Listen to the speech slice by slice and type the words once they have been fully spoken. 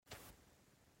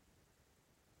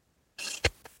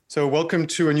So, welcome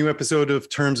to a new episode of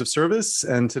Terms of Service.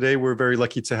 And today we're very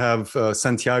lucky to have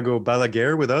Santiago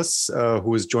Balaguer with us,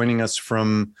 who is joining us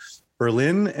from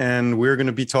Berlin. And we're going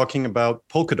to be talking about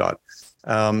Polkadot.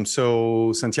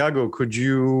 So, Santiago, could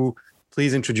you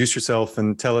please introduce yourself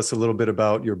and tell us a little bit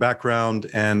about your background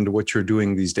and what you're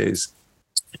doing these days?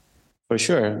 For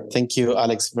sure. Thank you,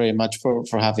 Alex, very much for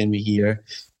having me here.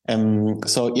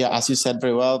 As you said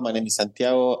very well, my name is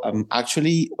Santiago. I'm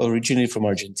actually originally from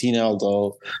Argentina,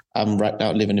 although I'm right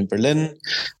now living in Berlin.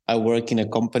 I work in a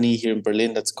company here in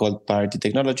Berlin that's called Parity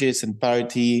Technologies, and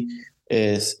Parity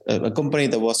is a company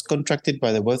that was contracted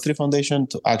by the Web3 Foundation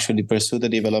to actually pursue the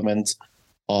development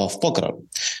of Polkadot.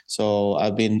 So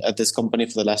I've been at this company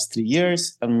for the last 3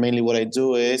 years, and mainly what I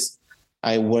do is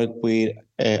I work with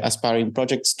aspiring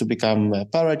projects to become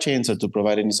parachains or to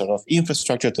provide any sort of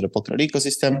infrastructure to the Polkadot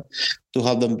ecosystem to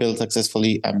help them build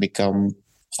successfully and become,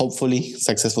 hopefully,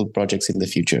 successful projects in the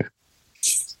future.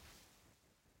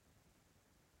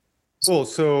 Cool.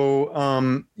 So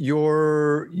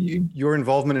your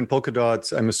involvement in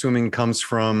Polkadot, I'm assuming, comes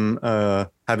from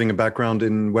having a background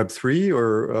in Web3,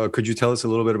 or could you tell us a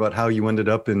little bit about how you ended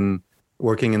up in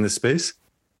working in this space?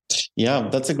 Yeah,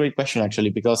 that's a great question, actually,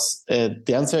 because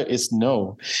the answer is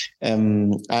no.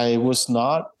 I was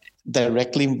not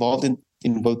directly involved in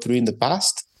Web3 in the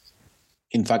past.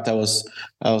 In fact, I was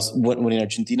when in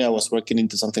Argentina, I was working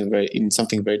into something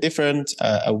very different.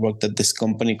 I worked at this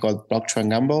company called Procter &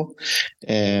 Gamble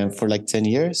for like 10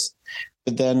 years.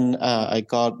 But then I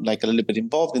got like a little bit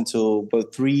involved into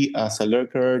Web3 as a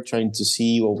lurker, trying to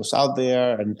see what was out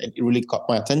there, and it really caught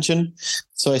my attention.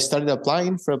 So I started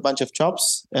applying for a bunch of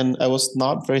jobs, and I was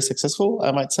not very successful,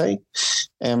 I might say.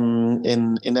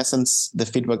 In essence, the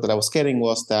feedback that I was getting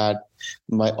was that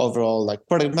my overall like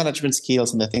product management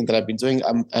skills and the thing that I've been doing,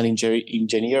 I'm an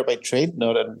engineer by trade,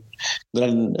 not a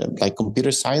like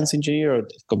computer science engineer or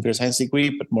computer science degree,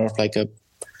 but more of like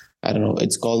I don't know,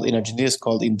 it's called, in Argentina, it's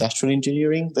called industrial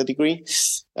engineering, the degree.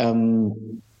 All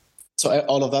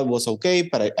of that was okay,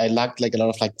 but I lacked like a lot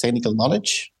of like technical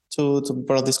knowledge to be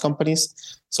part of these companies.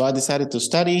 So I decided to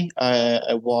study.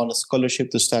 I won a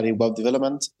scholarship to study web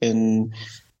development in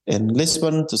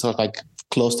Lisbon to sort of like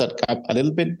close that gap a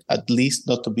little bit, at least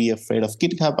not to be afraid of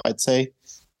GitHub, I'd say.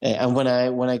 And when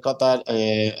I got that,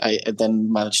 I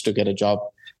then managed to get a job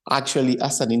actually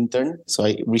as an intern. So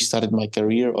I restarted my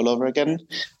career all over again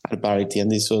at Parity.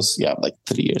 And this was, like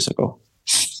 3 years ago.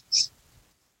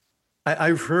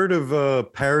 I've heard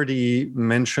of Parity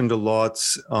mentioned a lot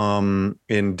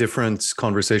in different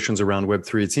conversations around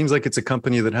Web3. It seems like it's a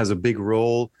company that has a big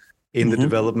role in the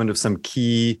development of some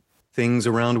key things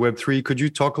around Web3. Could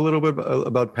you talk a little bit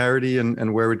about Parity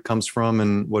and where it comes from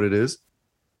and what it is?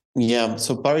 Yeah,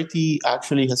 so Parity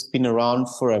actually has been around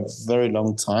for a very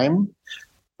long time.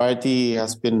 Parity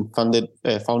has been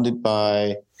founded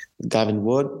by Gavin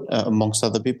Wood, amongst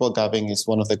other people. Gavin is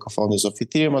one of the co-founders of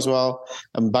Ethereum as well.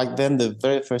 And back then, the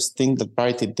very first thing that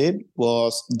Parity did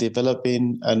was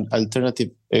developing an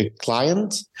alternative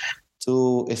client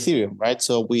to Ethereum, right?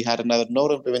 So we had another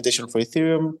node implementation for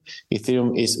Ethereum.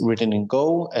 Ethereum is written in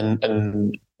Go,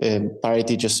 and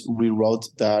Parity just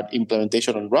rewrote that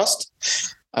implementation on Rust.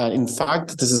 In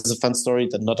fact, this is a fun story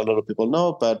that not a lot of people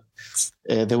know, but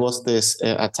there was this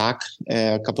attack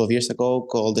a couple of years ago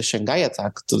called the Shanghai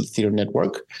attack to the Ethereum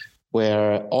network,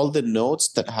 where all the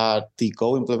nodes that had the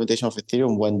Go implementation of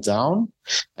Ethereum went down.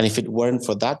 And if it weren't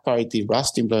for that Parity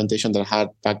Rust implementation that had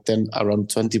back then around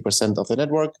 20% of the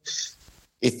network,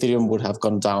 Ethereum would have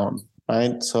gone down,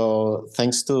 right? So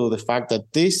thanks to the fact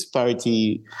that this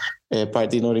Parity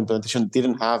node implementation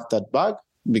didn't have that bug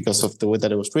because of the way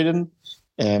that it was written,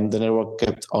 the network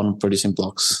kept on producing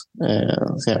blocks.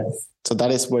 So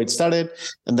that is where it started.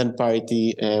 And then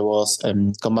Parity was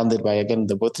commanded by, again,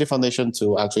 the Web3 Foundation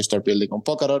to actually start building on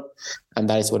Polkadot. And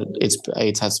that is what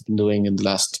it has been doing in the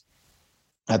last,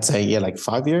 I'd say, like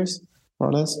 5 years, more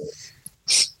or less.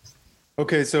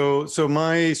 Okay, so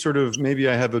my sort of, maybe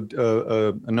I have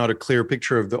a not a clear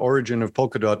picture of the origin of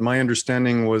Polkadot. My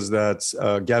understanding was that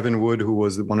Gavin Wood, who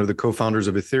was one of the co-founders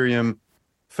of Ethereum,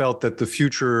 felt that the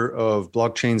future of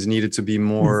blockchains needed to be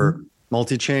more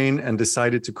multi-chain and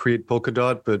decided to create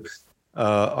Polkadot. But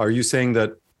are you saying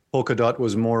that Polkadot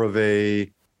was more of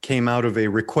came out of a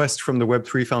request from the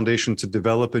Web3 Foundation to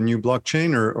develop a new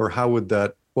blockchain, or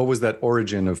what was that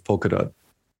origin of Polkadot?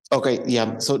 Okay,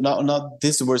 yeah. So now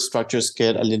these word structures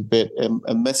get a little bit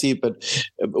messy, but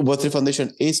Web3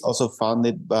 Foundation is also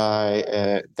founded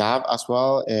by Gav as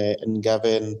well. And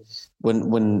Gavin,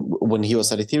 when he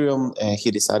was at Ethereum,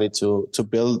 he decided to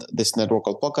build this network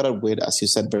called Polkadot, which, as you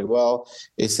said very well,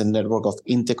 is a network of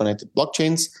interconnected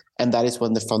blockchains. And that is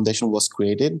when the foundation was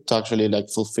created to actually like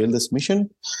fulfill this mission.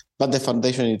 But the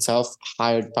foundation itself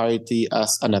hired Parity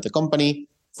as another company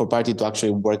for Parity to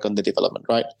actually work on the development,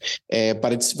 right?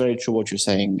 But it's very true what you're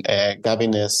saying.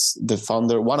 Gavin is the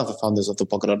founder, one of the founders of the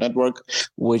Polkadot network,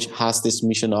 which has this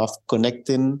mission of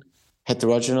connecting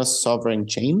heterogeneous sovereign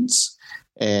chains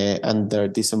under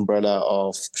this umbrella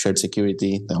of shared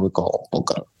security that we call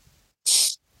Polkadot.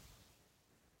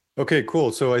 Okay,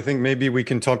 cool. So I think maybe we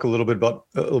can talk a little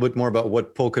bit more about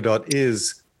what Polkadot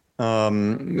is.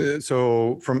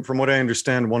 So from what I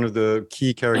understand, one of the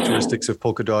key characteristics of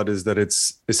Polkadot is that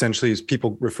it's essentially, as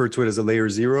people refer to it as a layer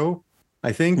zero,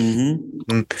 I think.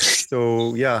 Mm-hmm.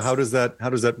 So yeah, how does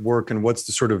that work, and what's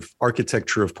the sort of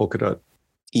architecture of Polkadot?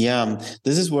 Yeah,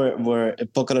 this is where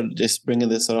Polkadot is bringing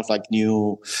this sort of like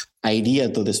new idea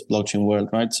to this blockchain world,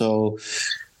 right? So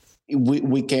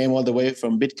we came all the way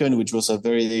from Bitcoin, which was a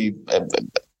very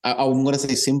I'm going to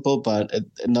say simple, but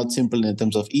not simple in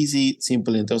terms of easy,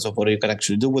 simple in terms of what you can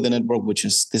actually do with the network, which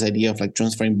is this idea of like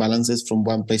transferring balances from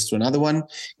one place to another one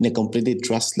in a completely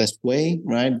trustless way,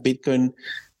 right? Bitcoin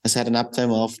has had an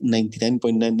uptime of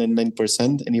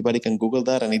 99.999%. Anybody can Google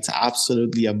that, and it's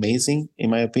absolutely amazing, in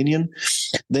my opinion.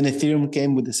 Then Ethereum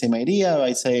came with the same idea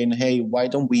by saying, hey, why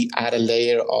don't we add a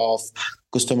layer of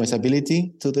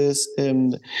customizability to this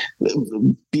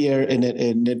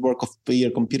network of peer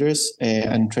computers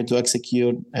and try to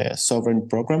execute sovereign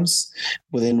programs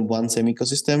within one same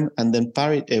ecosystem. And then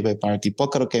Parity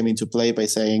Polkadot came into play by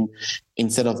saying,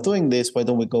 instead of doing this, why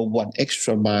don't we go one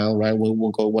extra mile, right?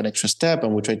 We'll go one extra step,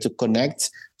 and we try to connect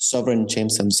sovereign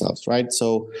chains themselves, right?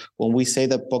 So when we say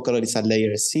that Polkadot is a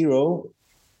layer zero,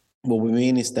 what we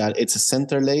mean is that it's a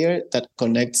center layer that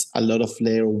connects a lot of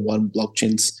layer one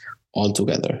blockchains all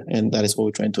together. And that is what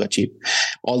we're trying to achieve.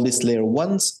 All these layer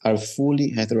ones are fully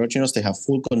heterogeneous. They have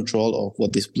full control of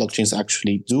what these blockchains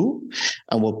actually do.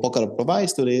 And what Polkadot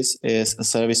provides to this is a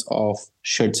service of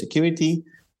shared security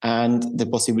and the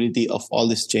possibility of all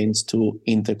these chains to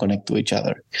interconnect to each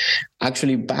other.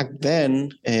 Actually, back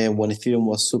then, when Ethereum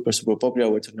was super, super popular,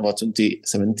 we're talking about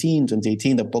 2017,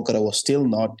 2018, the Polkadot was still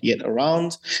not yet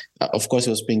around. Of course,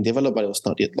 it was being developed, but it was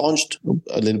not yet launched,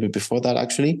 a little bit before that,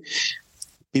 actually.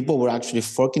 People were actually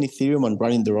forking Ethereum and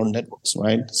running their own networks,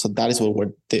 right? So that is what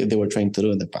they were trying to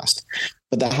do in the past.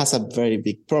 But that has a very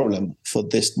big problem. For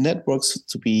these networks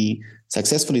to be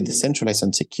successfully decentralized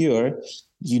and secure,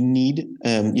 you need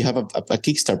you have a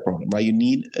kickstart problem, right? You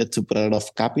need to put a lot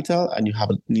of capital, and you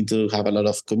need to have a lot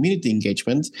of community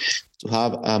engagement to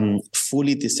have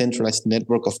fully decentralized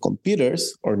network of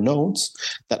computers or nodes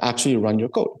that actually run your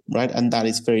code, right? And that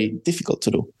is very difficult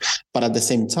to do. But at the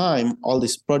same time, all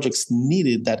these projects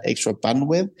needed that extra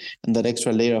bandwidth and that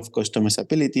extra layer of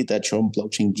customizability that your own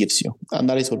blockchain gives you. And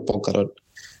that is what Polkadot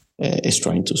is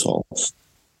trying to solve.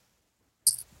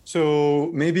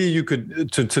 So maybe you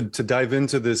could, to dive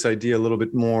into this idea a little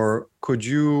bit more, could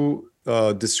you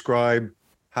describe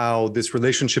how this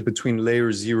relationship between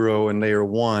layer 0 and layer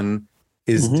 1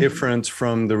 is different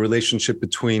from the relationship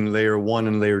between layer 1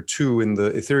 and layer 2 in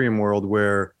the Ethereum world,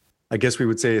 where I guess we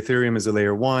would say Ethereum is a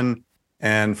layer 1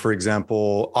 and, for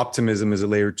example, Optimism is a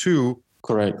layer 2.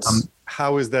 Correct.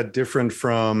 How is that different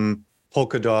from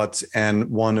Polkadot and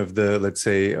one of the, let's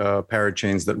say,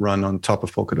 parachains that run on top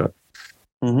of Polkadot?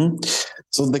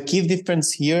 So the key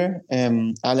difference here,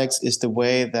 Alex, is the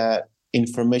way that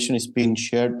information is being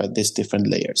shared by these different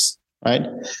layers, right?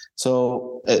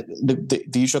 So the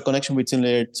usual connection between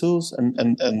layer 2s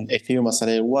and Ethereum as a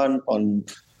layer 1 on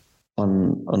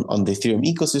the Ethereum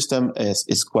ecosystem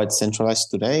is quite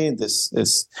centralized today. This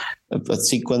is a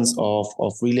sequence of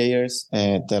relayers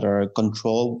that are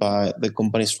controlled by the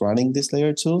companies running these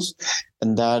layer 2s.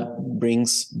 And that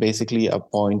brings basically a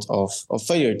point of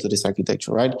failure to this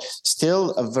architecture, right?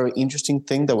 Still a very interesting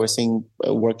thing that we're seeing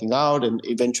working out. And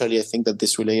eventually, I think that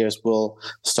these relayers will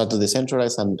start to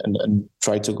decentralize and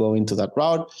try to go into that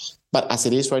route. But as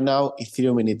it is right now,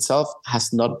 Ethereum in itself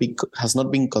has not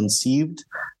been conceived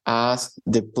as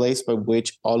the place by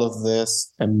which all of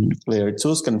these layer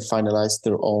 2s can finalize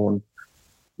their own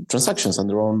transactions and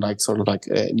their own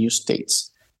new states.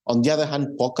 On the other hand,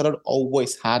 Polkadot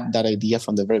always had that idea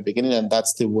from the very beginning, and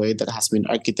that's the way that has been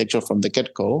architecture from the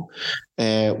get-go,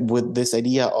 with this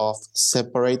idea of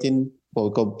separating what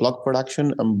we call block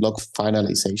production and block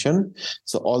finalization.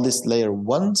 So all these layer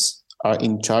 1s are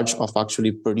in charge of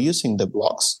actually producing the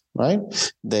blocks, right?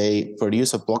 They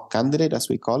produce a block candidate, as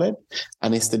we call it,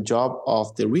 and it's the job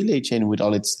of the relay chain with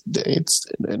all its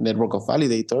network of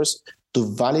validators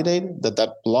to validate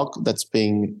that block that's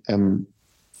being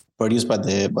produced by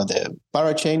the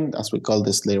parachain, as we call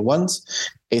this layer ones,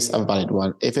 is a valid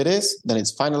one. If it is, then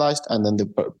it's finalized, and then the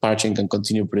parachain can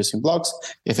continue producing blocks.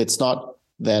 If it's not,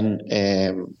 then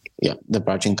the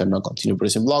parachain cannot continue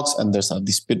producing blocks, and there's a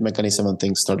dispute mechanism and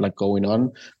things start like going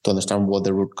on to understand what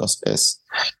the root cause is.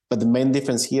 But the main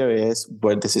difference here is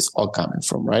where this is all coming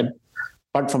from, right?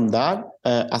 Apart from that,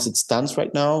 as it stands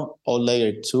right now, all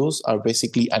layer 2s are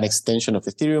basically an extension of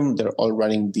Ethereum. They're all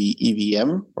running the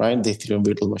EVM, right? The Ethereum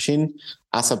virtual machine,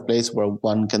 as a place where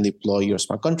one can deploy your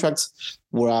smart contracts.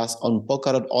 Whereas on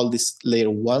Polkadot, all these layer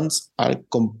 1s are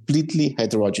completely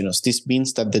heterogeneous. This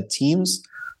means that the teams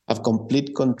have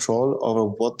complete control over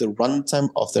what the runtime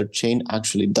of their chain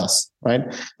actually does, right?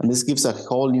 And this gives a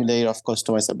whole new layer of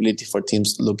customizability for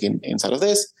teams looking inside of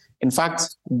this. In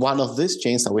fact, one of these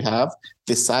chains that we have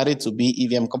decided to be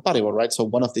EVM compatible, right? So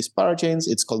one of these parachains,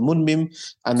 it's called Moonbeam,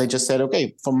 and they just said,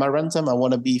 okay, for my runtime, I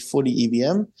want to be fully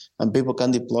EVM, and people can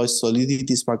deploy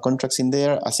Solidity smart contracts in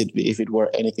there as if it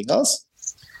were anything else.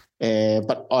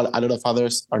 But a lot of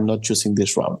others are not choosing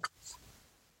this route.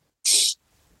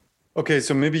 Okay,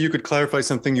 so maybe you could clarify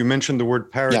something. You mentioned the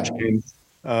word parachain.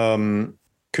 Yeah.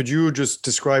 Could you just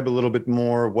describe a little bit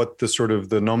more what the sort of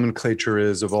the nomenclature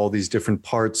is of all these different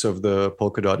parts of the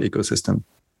Polkadot ecosystem?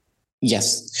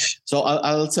 Yes. So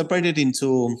I'll separate it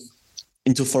into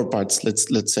 4 parts.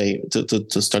 Let's say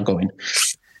to start going.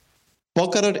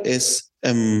 Polkadot is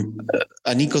an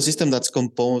ecosystem that's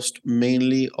composed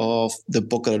mainly of the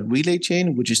Polkadot relay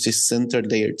chain, which is this center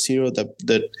layer 0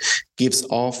 that gives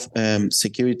off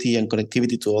security and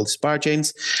connectivity to all these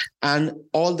parachains, and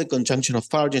all the conjunction of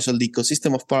parachains, all the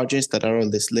ecosystem of parachains that are all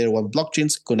these layer 1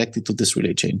 blockchains connected to this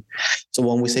relay chain. So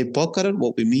when we say Polkadot,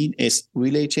 what we mean is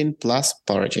relay chain plus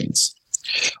parachains.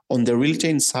 On the relay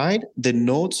chain side, the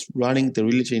nodes running the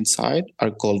relay chain side are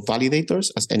called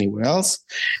validators, as anywhere else.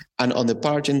 And on the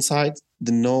parachain side,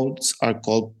 the nodes are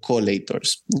called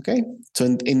collators. Okay, so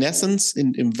in essence,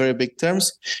 in very big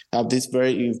terms, have these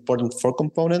very important 4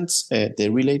 components: the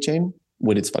relay chain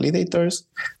with its validators,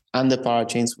 and the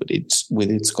parachains with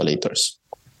its collators.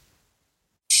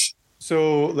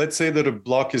 So let's say that a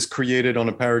block is created on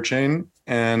a parachain,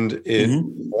 and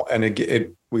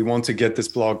we want to get this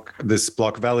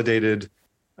block validated.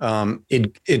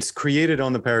 It's created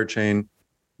on the parachain,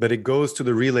 but it goes to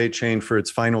the relay chain for its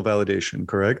final validation.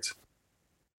 Correct?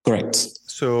 Correct.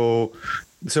 So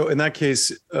in that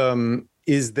case,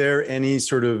 is there any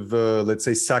sort of, let's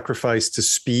say, sacrifice to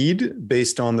speed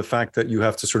based on the fact that you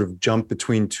have to sort of jump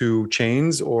between 2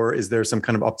 chains, or is there some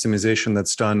kind of optimization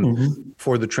that's done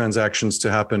for the transactions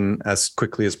to happen as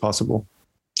quickly as possible?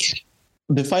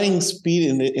 Defining speed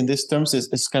in these terms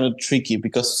is kind of tricky,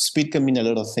 because speed can mean a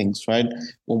lot of things, right?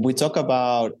 When we talk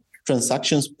about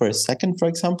transactions per second, for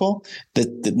example,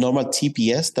 the normal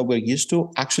TPS that we're used to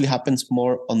actually happens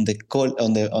more on the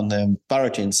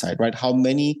parachain side, right? How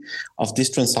many of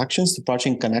these transactions the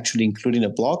parachain can actually include in a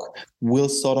block will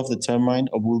sort of determine,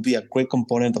 or will be a great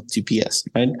component of TPS,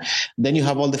 right? Then you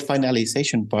have all the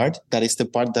finalization part. That is the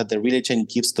part that the relay chain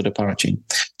gives to the parachain.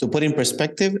 To put in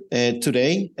perspective,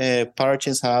 today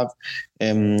parachains have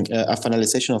a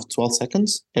finalization of 12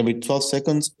 seconds. Every 12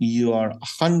 seconds, you are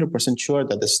 100% sure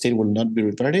that the state will not be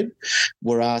reverted.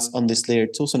 Whereas on this layer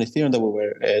 2s on Ethereum that we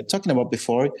were talking about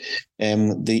before,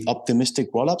 the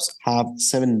optimistic rollups have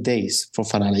 7 days for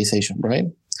finalization, right?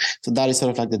 So that is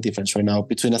sort of like the difference right now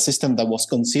between a system that was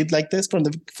conceived like this from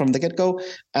the get-go,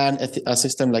 and a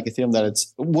system like Ethereum that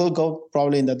will go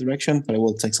probably in that direction, but it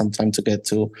will take some time to get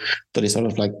to this sort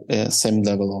of like same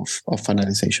level of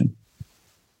finalization.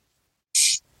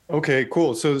 Okay,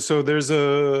 cool. So there's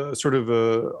a sort of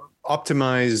a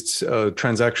optimized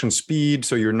transaction speed.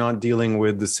 So you're not dealing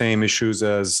with the same issues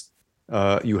as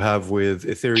you have with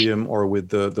Ethereum or with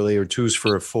the layer 2s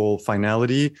for a full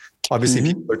finality. Obviously,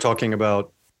 people are talking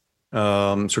about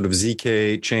sort of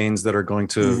ZK chains that are going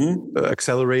to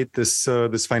accelerate this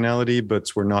finality, but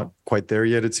we're not quite there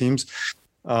yet, it seems.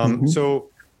 So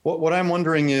what I'm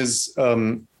wondering is,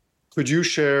 could you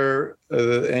share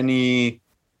any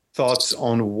thoughts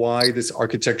on why this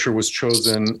architecture was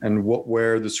chosen, and what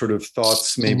were the sort of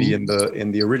thoughts maybe in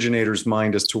the originator's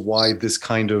mind as to why this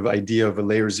kind of idea of a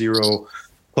layer 0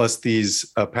 plus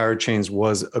these parachains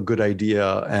was a good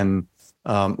idea, and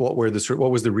what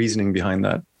was the reasoning behind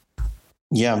that?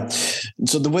 Yeah.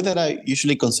 So the way that I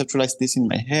usually conceptualize this in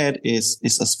my head is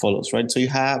as follows, right? So you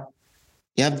have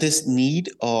this need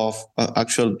of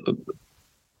actual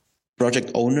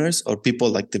project owners or people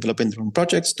like developing their own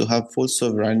projects to have full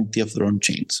sovereignty of their own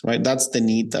chains, right? That's the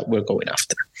need that we're going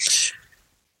after.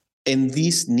 In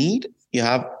this need, you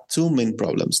have 2 main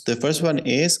problems. The first one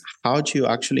is, how do you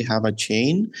actually have a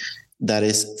chain that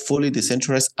is fully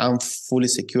decentralized and fully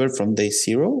secure from day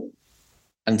zero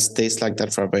and stays like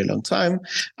that for a very long time.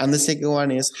 And the second one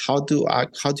is how do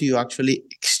you actually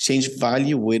exchange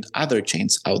value with other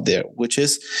chains out there, which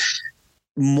is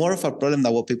more of a problem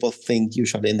than what people think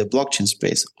usually in the blockchain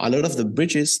space. A lot of the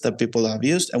bridges that people have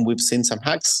used, and we've seen some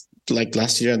hacks like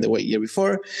last year and the year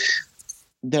before,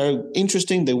 they're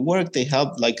interesting, they work, they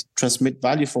help like transmit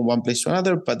value from one place to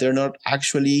another, but they're not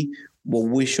actually what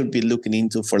we should be looking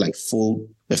into for like full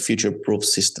future-proof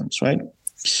systems, right?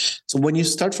 So when you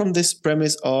start from this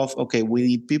premise of, okay, we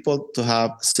need people to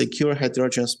have secure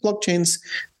heterogeneous blockchains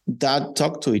that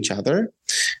talk to each other,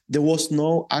 there was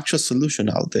no actual solution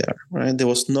out there, right? There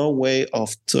was no way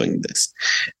of doing this.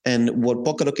 And what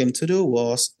Polkadot came to do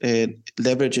was it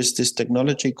leverages this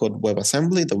technology called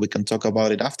WebAssembly, that we can talk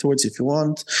about it afterwards if you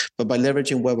want. But by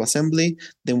leveraging WebAssembly,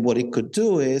 then what it could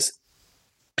do is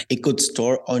it could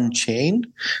store on-chain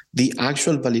the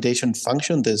actual validation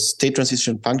function, the state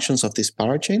transition functions of these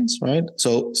parachains, right?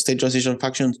 So state transition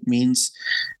functions means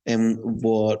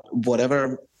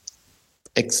whatever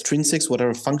extrinsics,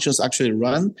 whatever functions actually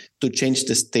run to change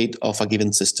the state of a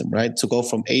given system, right? To go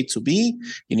from A to B,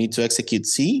 you need to execute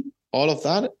C. All of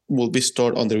that will be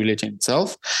stored on the relay chain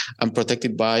itself and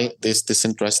protected by this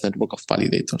decentralized network of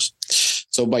validators.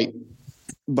 So by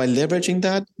leveraging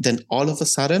that, then all of a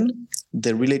sudden,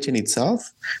 the relay chain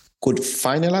itself could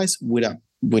finalize with a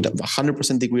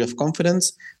 100% degree of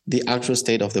confidence the actual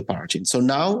state of the parachain. So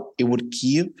now it would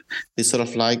keep this sort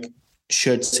of like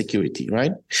shared security,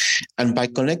 right? And by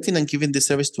connecting and giving this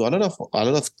service to a lot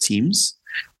of teams,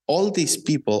 all these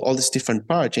people, all these different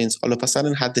parachains, all of a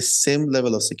sudden had the same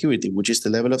level of security, which is the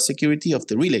level of security of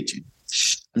the relay chain.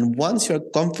 And once you're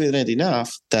confident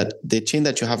enough that the chain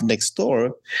that you have next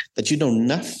door, that you know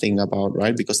nothing about,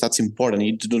 right? Because that's important.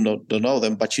 You don't know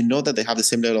them, but you know that they have the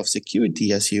same level of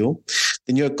security as you,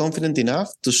 then you're confident enough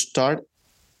to start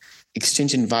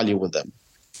exchanging value with them.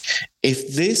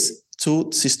 If these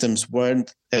two systems would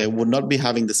not be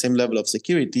having the same level of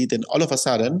security, then all of a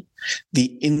sudden,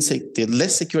 the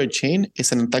less secure chain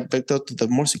is an attack vector to the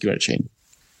more secure chain.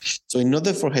 So in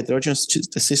order for heterogeneous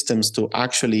systems to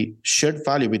actually share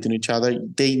value between each other,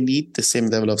 they need the same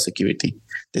level of security,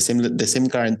 the same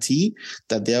guarantee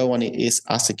that the other one is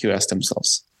as secure as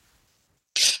themselves.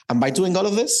 And by doing all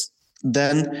of this,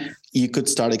 then you could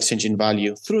start exchanging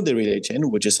value through the relay chain,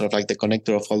 which is sort of like the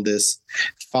connector of all this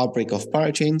fabric of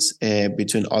parachains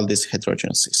between all these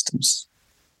heterogeneous systems.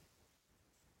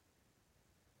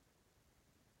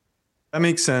 That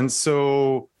makes sense.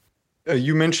 So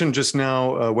you mentioned just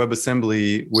now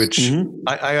WebAssembly, which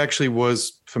I actually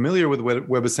was familiar with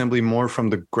WebAssembly more from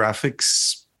the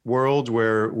graphics world,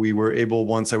 where we were able,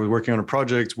 once I was working on a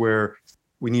project where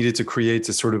we needed to create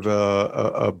a sort of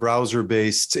a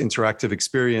browser-based interactive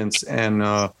experience, and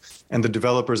the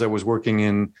developers I was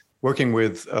working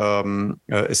with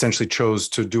essentially chose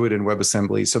to do it in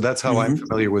WebAssembly. So that's how I'm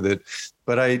familiar with it.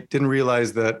 But I didn't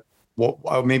realize that.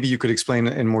 Well, maybe you could explain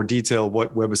in more detail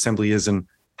what WebAssembly is and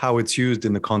how it's used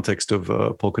in the context of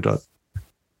Polkadot.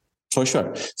 For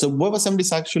sure. So WebAssembly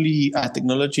is actually a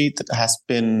technology that has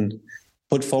been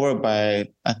put forward by,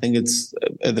 I think it's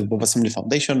the WebAssembly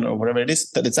Foundation or whatever it is,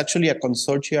 that it's actually a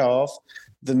consortia of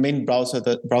the main browsers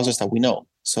that we know.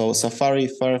 So Safari,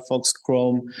 Firefox,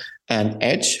 Chrome, and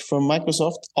Edge from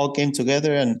Microsoft all came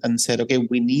together and said, okay,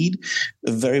 we need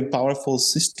a very powerful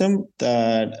system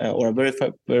or a very,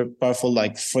 very powerful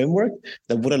like framework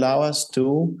that would allow us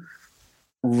to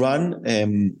run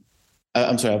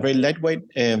a very lightweight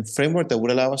framework that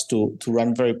would allow us to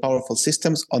run very powerful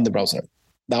systems on the browser.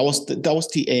 That was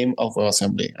the aim of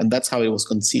WebAssembly, and that's how it was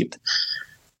conceived.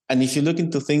 And if you look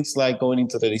into things like going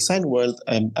into the design world,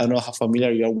 I don't know how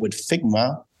familiar you are with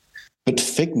Figma, but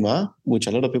Figma, which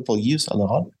a lot of people use a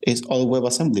lot, is all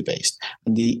WebAssembly based.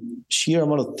 And the sheer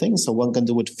amount of things that one can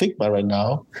do with Figma right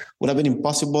now would have been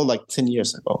impossible like 10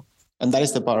 years ago. And that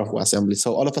is the power of WebAssembly.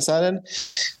 So all of a sudden,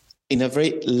 in a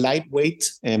very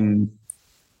lightweight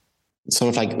sort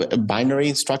of like a binary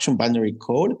instruction, binary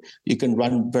code, you can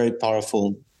run very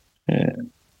powerful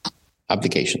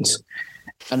applications.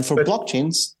 And for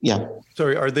blockchains, yeah.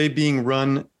 Sorry, are they being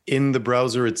run in the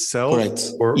browser itself?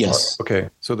 Correct. Yes. Okay.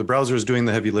 So the browser is doing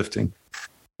the heavy lifting.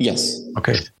 Yes.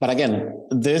 Okay. But again,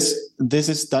 this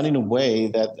is done in a way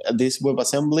that this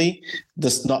WebAssembly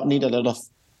does not need a lot of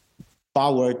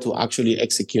power to actually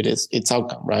execute its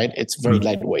outcome, right? It's very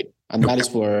lightweight. And that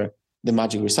is where the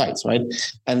magic resides, right?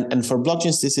 And for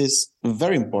blockchains, this is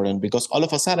very important because all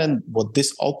of a sudden, what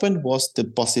this opened was the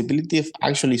possibility of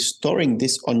actually storing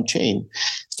this on-chain.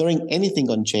 Storing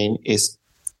anything on-chain is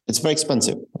It's very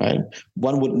expensive, right?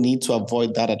 One would need to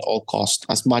avoid that at all costs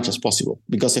as much as possible,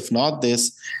 because if not,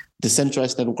 this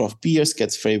decentralized network of peers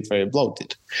gets very, very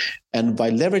bloated. And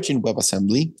by leveraging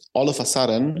WebAssembly, all of a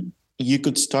sudden, you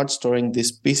could start storing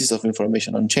these pieces of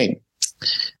information on chain.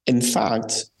 In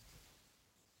fact,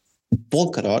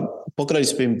 Polkadot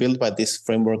is being built by this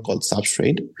framework called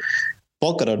Substrate.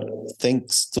 Polkadot,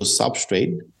 thanks to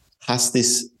Substrate, has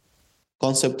this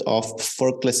concept of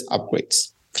forkless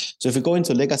upgrades. So if you go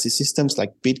into legacy systems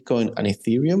like Bitcoin and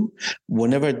Ethereum,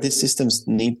 whenever these systems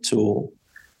need to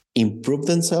improve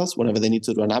themselves, whenever they need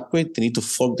to do an upgrade, they need to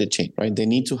fork the chain, right? They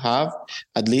need to have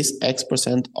at least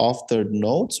X% of their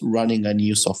nodes running a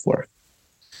new software.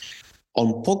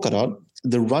 On Polkadot,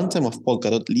 the runtime of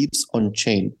Polkadot lives on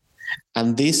chain.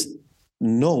 And these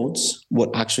nodes,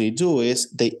 what actually do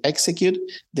is they execute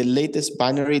the latest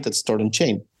binary that's stored on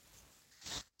chain.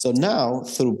 So now,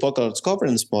 through Polkadot's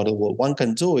governance model, what one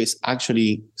can do is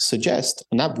actually suggest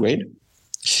an upgrade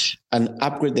and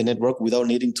upgrade the network without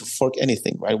needing to fork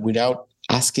anything, right? Without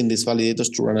asking these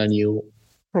validators to run a new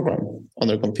program on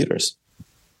their computers.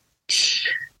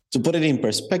 To put it in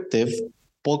perspective,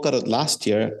 Polkadot last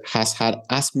year has had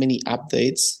as many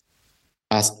updates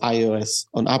as iOS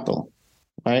on Apple,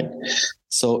 right?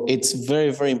 So it's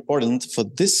very, very important for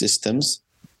these systems,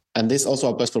 and this also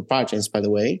applies for parachains, by the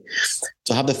way,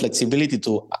 to have the flexibility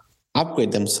to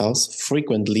upgrade themselves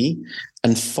frequently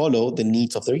and follow the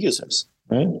needs of their users,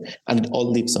 right? And it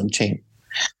all lives on chain.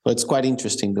 So it's quite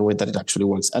interesting the way that it actually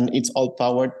works. And it's all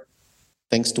powered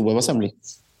thanks to WebAssembly.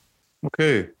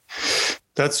 Okay.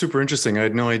 That's super interesting. I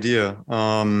had no idea.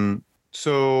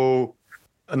 So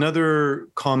another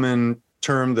common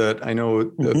term that I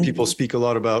know people speak a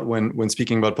lot about when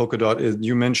speaking about Polkadot is,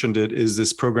 you mentioned it, is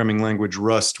this programming language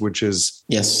Rust, which is,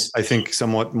 yes, I think,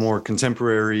 somewhat more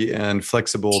contemporary and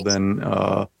flexible than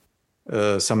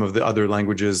some of the other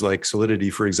languages like Solidity,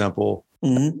 for example.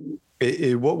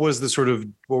 What were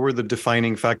the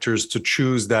defining factors to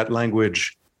choose that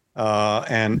language?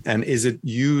 And is it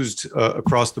used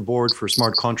across the board for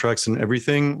smart contracts and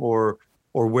everything, or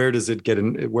where does it get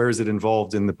in? Where is it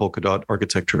involved in the Polkadot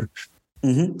architecture?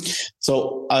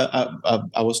 So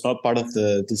I was not part of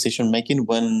the decision making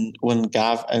when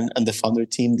Gav and the founder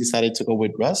team decided to go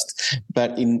with Rust.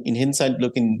 But in hindsight,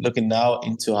 looking now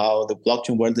into how the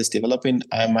blockchain world is developing,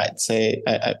 I might say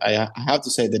I have to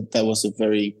say that was a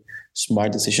very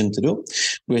smart decision to do.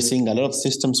 We're seeing a lot of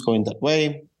systems going that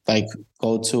way. Like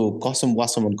go to Cosm,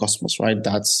 Wasm, and Cosmos, right?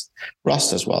 That's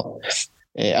Rust as well.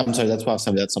 I'm sorry, that's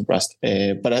WebAssembly, that's not Rust.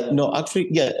 But no, actually,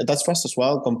 yeah, that's Rust as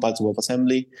well, compiled to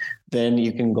WebAssembly. Then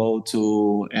you can go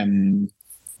to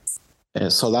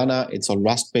Solana, it's all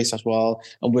Rust-based as well.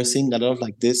 And we're seeing a lot of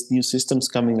like these new systems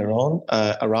coming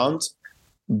around,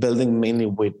 building mainly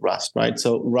with Rust, right?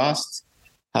 So Rust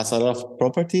has a lot of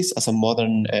properties as a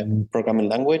modern programming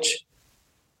language.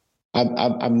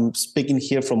 I'm speaking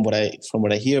here from what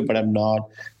I hear, but I'm not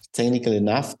technical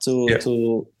enough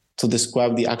to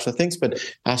describe the actual things. But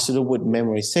it has to do with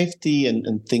memory safety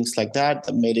and things like that.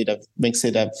 That makes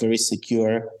it a very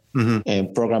secure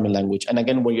programming language. And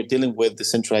again, when you're dealing with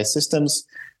decentralized systems,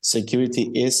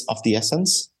 security is of the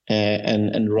essence,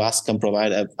 and Rust can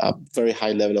provide a very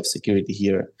high level of security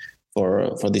here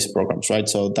for these programs, right?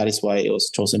 So that is why it was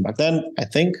chosen back then, I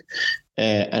think.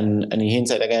 And in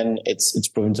hindsight, again, it's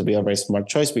proven to be a very smart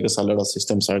choice because a lot of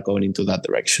systems are going into that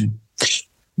direction.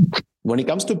 When it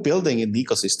comes to building in the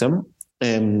ecosystem,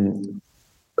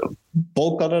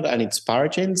 Polkadot and its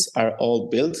parachains are all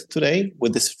built today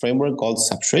with this framework called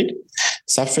Substrate.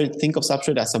 Think of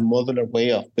Substrate as a modular way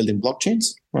of building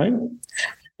blockchains, right?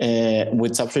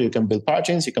 With Substrate, you can build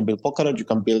parachains, you can build Polkadot, you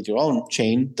can build your own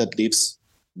chain that lives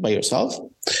by yourself.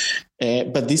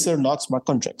 But these are not smart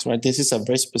contracts, right? This is a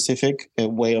very specific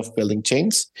way of building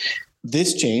chains.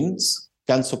 These chains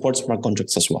can support smart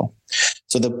contracts as well.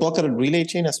 So the Polkadot relay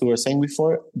chain, as we were saying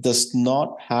before, does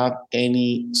not have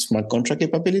any smart contract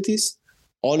capabilities.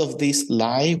 All of these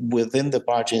lie within the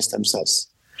parachains themselves.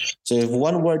 So if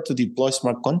one were to deploy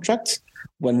smart contracts,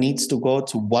 one needs to go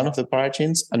to one of the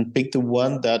parachains and pick the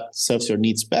one that serves your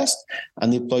needs best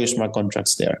and deploy your smart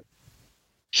contracts there.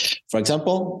 For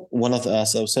example,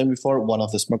 as I was saying before, one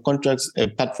of the smart contracts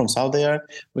platforms out there,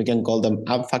 we can call them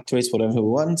app factories, whatever we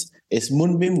want, is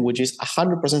Moonbeam, which is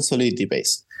 100% Solidity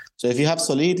based. So if you have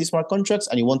Solidity smart contracts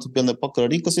and you want to build a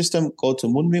Polkadot ecosystem, go to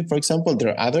Moonbeam, for example. There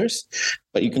are others,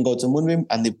 but you can go to Moonbeam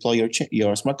and deploy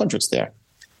your smart contracts there.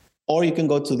 Or you can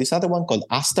go to this other one called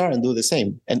Astar and do the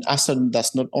same. And Astar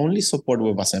does not only support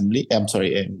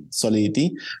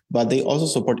Solidity, but they also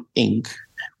support Ink,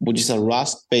 which is a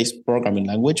Rust-based programming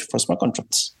language for smart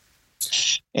contracts.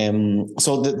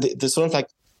 So the sort of like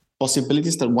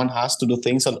possibilities that one has to do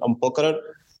things on Polkadot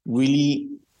really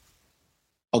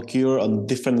occur on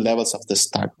different levels of the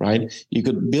stack, right? You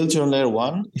could build your layer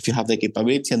one if you have the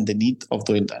capability and the need of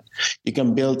doing that. You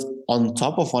can build on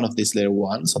top of one of these layer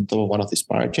ones, on top of one of these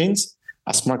parachains,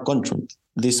 a smart contract.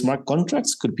 These smart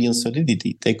contracts could be on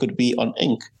Solidity. They could be on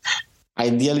Ink.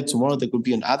 Ideally, tomorrow they could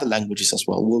be on other languages as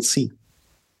well. We'll see.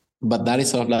 But that is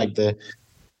sort of like the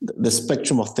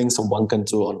spectrum of things that one can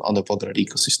do on the Polkadot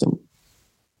ecosystem.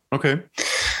 Okay,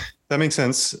 that makes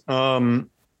sense.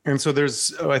 And so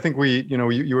there's, I think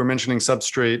you were mentioning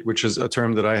substrate, which is a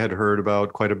term that I had heard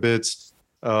about quite a bit.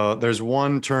 There's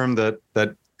one term that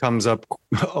comes up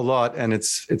a lot, and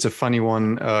it's a funny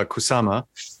one, Kusama,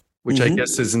 which I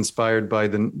guess is inspired by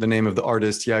the name of the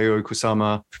artist Yayoi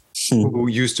Kusama, who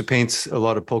used to paint a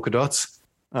lot of polka dots.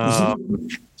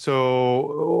 So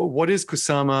what is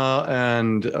Kusama,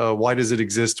 and why does it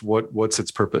exist? What's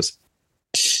its purpose?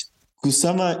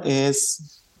 Kusama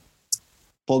is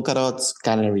Polkadot's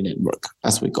canary network,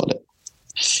 as we call it.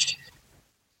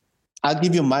 I'll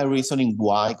give you my reasoning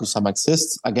why Kusama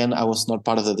exists. Again, I was not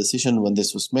part of the decision when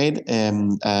this was made.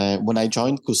 When I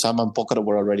joined, Kusama and Polkadot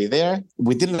were already there.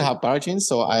 We didn't have parachains,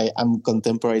 so I am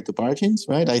contemporary to parachains,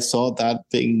 right? I saw that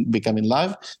thing becoming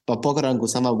live, but Polkadot and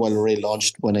Kusama were already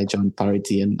launched when I joined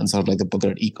Parity and sort of like the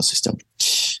Polkadot ecosystem.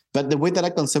 But the way that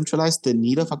I conceptualize the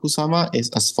need of a Kusama is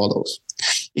as follows.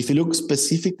 If you look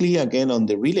specifically, again, on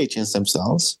the relay chains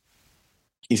themselves,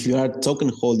 if you are a token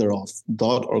holder of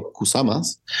DOT or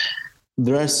Kusamas,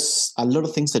 there's a lot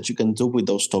of things that you can do with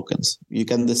those tokens. You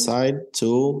can decide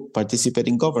to participate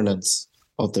in governance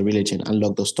of the relay chain,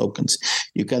 unlock those tokens.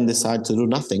 You can decide to do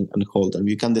nothing and hold them.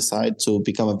 You can decide to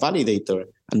become a validator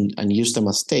and use them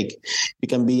as stake. You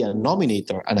can be a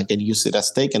nominator and again use it as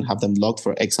stake and have them locked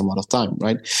for X amount of time,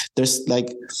 right? There's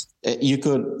like, you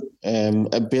could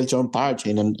build your own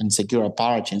parachain and secure a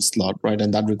parachain slot, right?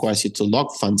 And that requires you to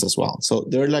lock funds as well. So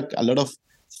there are like a lot of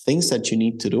things that you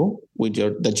need to do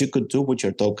that you could do with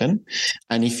your token.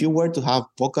 And if you were to have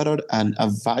Polkadot and a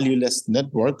valueless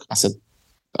network as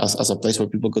a place where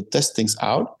people could test things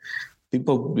out,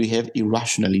 people behave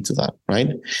irrationally to that, right?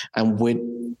 And with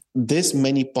this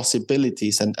many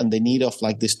possibilities and the need of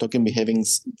like this token behaving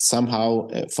somehow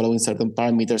following certain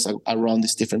parameters around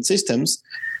these different systems,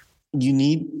 you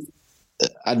need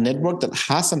a network that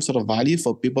has some sort of value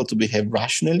for people to behave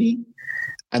rationally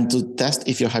and to test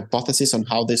if your hypothesis on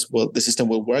how the system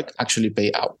will work actually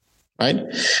pay out, right?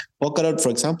 Polkadot, for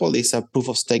example, is a proof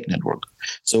of stake network.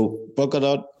 So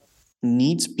Polkadot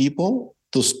needs people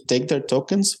to stake their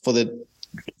tokens for the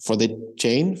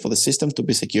chain, for the system to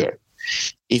be secure.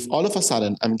 If all of a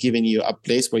sudden I'm giving you a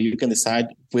place where you can decide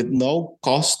with no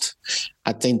cost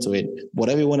attained to it,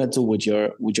 whatever you want to do with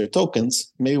your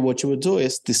tokens, maybe what you would do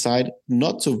is decide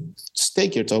not to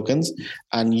stake your tokens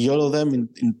and YOLO them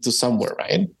into somewhere,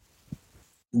 right?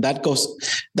 That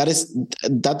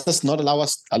does not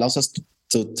allows us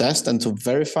to test and to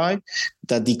verify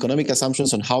that the economic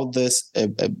assumptions on how this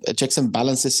checks and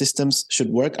balances systems should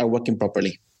work are working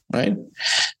properly, right?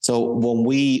 So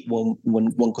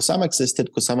when Kusama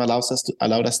existed, Kusama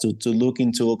allowed us to look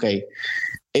into, okay,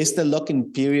 is the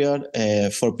lock-in period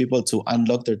for people to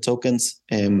unlock their tokens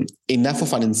enough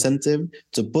of an incentive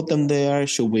to put them there?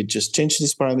 Should we just change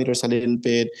these parameters a little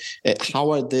bit? How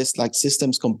are these like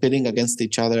systems competing against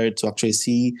each other to actually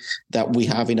see that we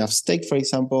have enough stake, for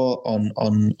example, on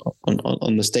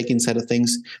the staking side of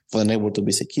things for the network to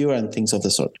be secure and things of the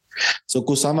sort. So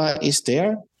Kusama is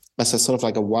there as a sort of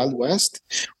like a Wild West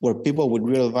where people with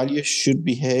real value should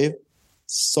behave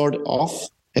sort of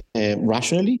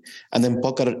rationally, and then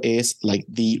Polkadot is like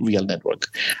the real network.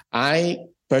 I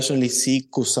personally see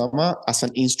Kusama as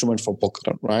an instrument for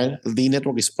Polkadot, right? The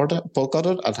network is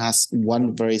Polkadot. It has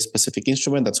one very specific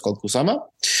instrument that's called Kusama.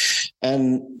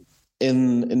 And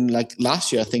in like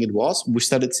last year, I think it was, we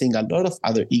started seeing a lot of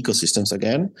other ecosystems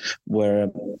again, where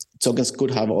tokens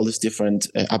could have all these different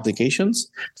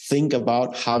applications. Think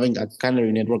about having a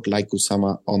canary network like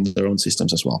Kusama on their own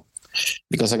systems as well.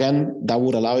 Because again, that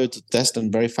would allow you to test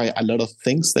and verify a lot of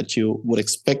things that you would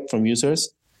expect from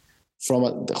users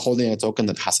from holding a token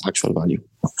that has actual value.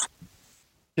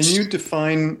 Can you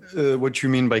define what you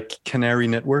mean by canary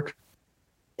network?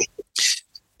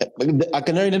 A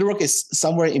canary network is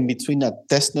somewhere in between a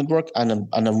test network and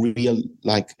a real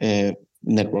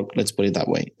network. Let's put it that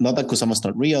way. Not that Kusama is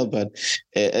not real, but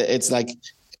it's like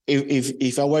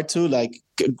if I were to like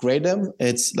grade them,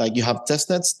 it's like you have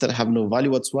testnets that have no value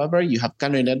whatsoever. You have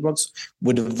canary networks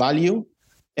with value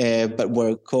but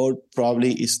where code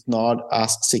probably is not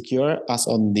as secure as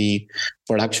on the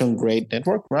production grade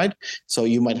network, right? So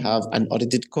you might have an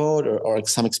audited code or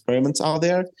some experiments out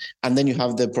there, and then you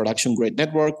have the production grade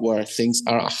network where things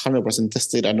are 100%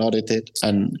 tested and audited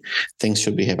and things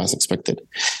should behave as expected.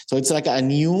 So it's like a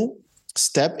new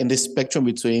step in this spectrum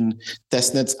between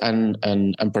testnets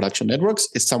and production networks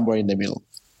is somewhere in the middle.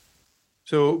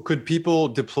 So could people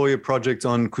deploy a project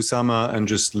on Kusama and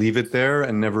just leave it there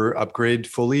and never upgrade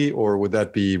fully, or would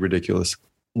that be ridiculous?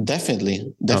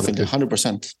 Definitely,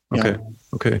 100%.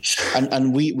 Okay.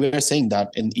 And we are seeing that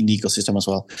in the ecosystem as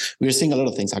well. We're seeing a lot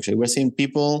of things, actually. We're seeing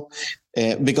people,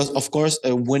 because of course,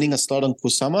 winning a slot on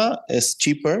Kusama is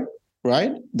cheaper,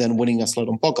 right, than winning a slot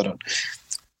on Polkadot.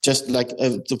 Just like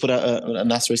to put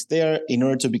an asterisk there, in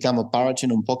order to become a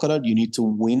parachain on Polkadot, you need to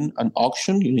win an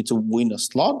auction, you need to win a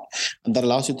slot, and that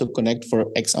allows you to connect for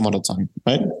X amount of time,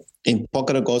 right? In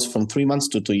Polkadot goes from 3 months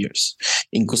to 2 years.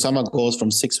 In Kusama goes from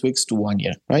 6 weeks to 1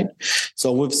 year, right?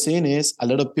 So what we've seen is a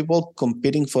lot of people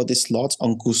competing for these slots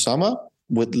on Kusama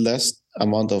with less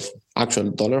amount of actual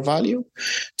dollar value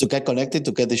to get connected,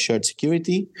 to get the shared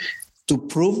security, to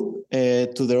prove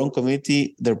to their own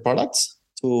community their products,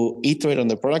 to iterate on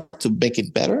the product to make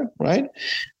it better, right?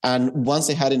 And once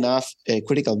they had enough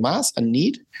critical mass and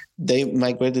need, they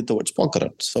migrated towards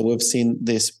Polkadot. So we've seen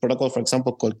this protocol, for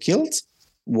example, called Kilt,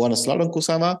 won a slot on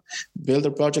Kusama, build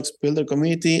their projects, build their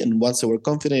community, and once they were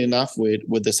confident enough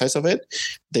with the size of it,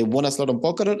 they won a slot on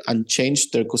Polkadot and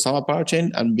changed their Kusama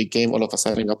parachain and became all of a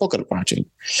sudden a Polkadot parachain.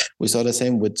 We saw the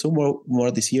same with two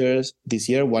more this year.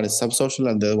 One is Subsocial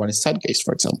and the other one is Sidegaze,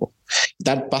 for example.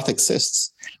 That path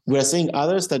exists. We are seeing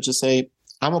others that just say,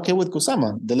 I'm okay with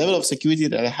Kusama. The level of security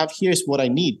that I have here is what I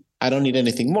need. I don't need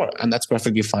anything more. And that's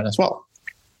perfectly fine as well.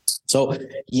 So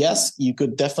yes, you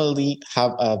could definitely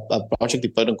have a project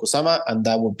deployed on Kusama, and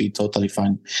that would be totally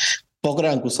fine.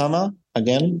 Polkadot and Kusama,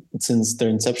 again, since their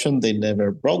inception, they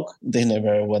never broke, they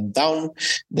never went down.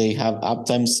 They have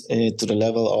uptimes to the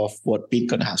level of what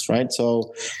Bitcoin has, right?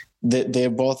 So they're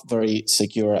both very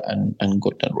secure and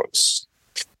good networks.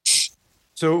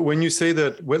 So when you say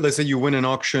that, let's say you win an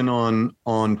auction on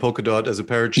Polkadot as a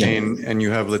parachain, and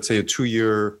you have, let's say, a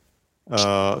 2-year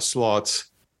slot,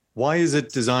 why is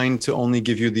it designed to only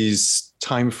give you these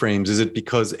time frames? Is it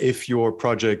because if your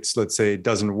project, let's say,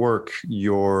 doesn't work,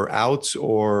 you're out?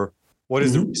 Or what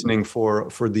is the reasoning for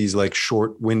these like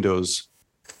short windows?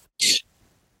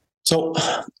 So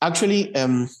actually,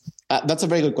 that's a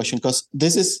very good question, because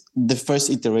this is the first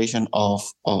iteration of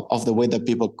the way that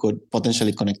people could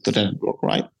potentially connect to the network,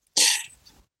 right?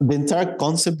 The entire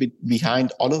concept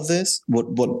behind all of this,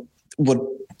 what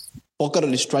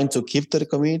Polkadot is trying to give to the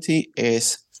community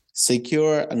is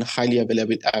secure and highly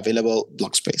available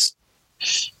block space.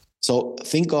 So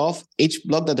think of each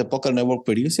block that the Polkadot network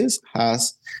produces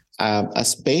has a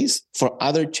space for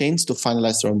other chains to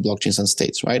finalize their own blockchains and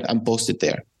states, right? And post it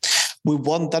there. We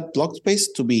want that block space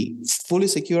to be fully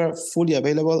secure, fully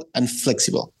available, and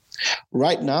flexible.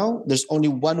 Right now, there's only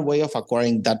one way of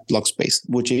acquiring that block space,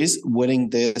 which is winning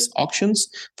these auctions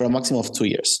for a maximum of 2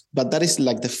 years. But that is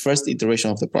like the first iteration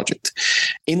of the project.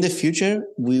 In the future,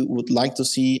 we would like to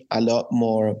see a lot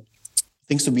more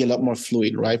things to be a lot more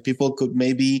fluid, right? People could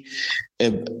maybe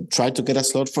try to get a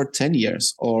slot for 10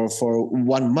 years or for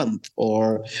 1 month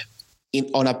or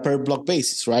on a per block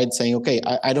basis, right? Saying, okay,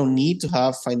 I don't need to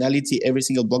have finality every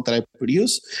single block that I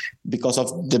produce because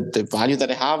of the value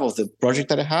that I have of the project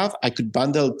that I have. I could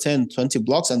bundle 10, 20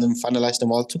 blocks and then finalize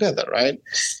them all together, right?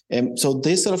 So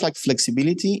this sort of like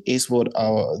flexibility is what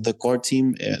the core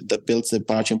team that builds the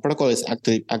parachain protocol is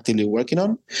actively working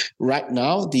on. Right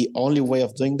now, the only way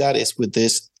of doing that is with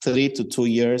this 3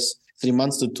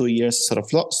 months to 2 years sort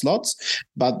of slots,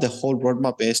 but the whole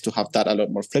roadmap is to have that a lot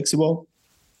more flexible.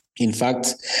 In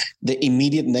fact, the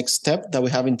immediate next step that we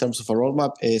have in terms of a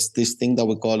roadmap is this thing that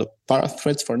we call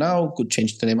parathreads for now, could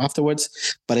change the name afterwards,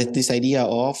 but it's this idea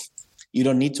of you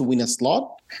don't need to win a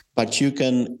slot, but you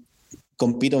can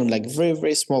compete on like very,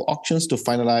 very small auctions to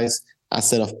finalize a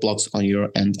set of blocks on your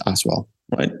end as well,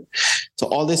 right? So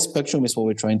all this spectrum is what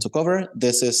we're trying to cover.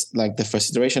 This is like the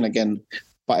first iteration. Again,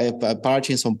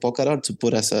 parachains on Polkadot, to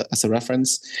put as a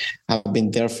reference, have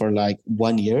been there for like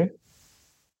 1 year.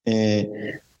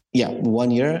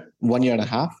 1 year and a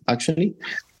half, actually,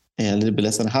 a little bit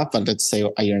less than a half, but let's say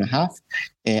a year and a half.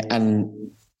 And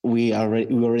we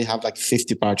already have like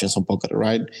 50 parachains on Polkadot,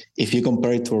 right? If you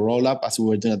compare it to a rollup, as we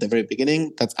were doing at the very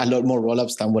beginning, that's a lot more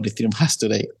rollups than what Ethereum has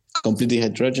today. Completely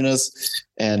heterogeneous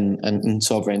and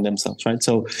sovereign themselves, right?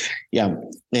 So,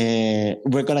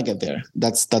 we're gonna get there.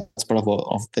 That's part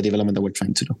of the development that we're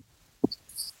trying to do.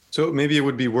 So maybe it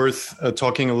would be worth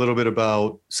talking a little bit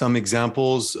about some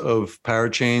examples of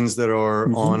parachains that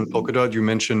are on Polkadot. You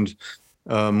mentioned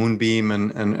Moonbeam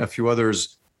and a few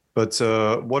others, but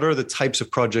what are the types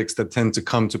of projects that tend to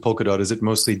come to Polkadot? Is it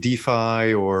mostly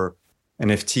DeFi or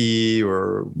NFT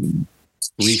or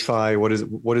ReFi?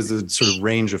 What is the sort of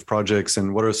range of projects,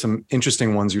 and what are some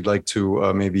interesting ones you'd like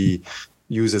to maybe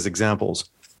use as examples?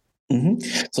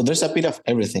 So there's a bit of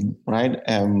everything, right?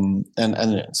 And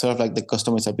sort of like the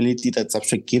customizability that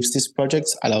Substrate gives these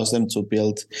projects allows them to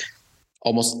build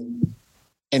almost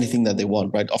anything that they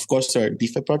want, right? Of course, there are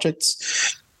DeFi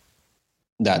projects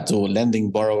that do lending,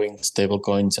 borrowing, stable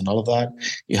coins, and all of that.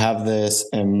 You have this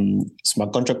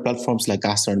smart contract platforms like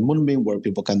Aster and Moonbeam, where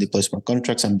people can deploy smart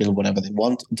contracts and build whatever they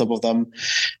want on top of them.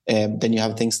 Then you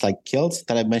have things like Kilt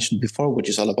that I mentioned before, which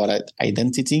is all about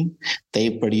identity. They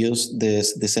produce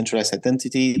this decentralized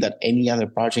identity that any other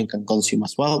parachain can consume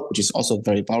as well, which is also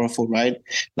very powerful, right?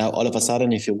 Now, all of a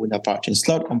sudden, if you win a parachain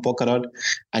slot on Polkadot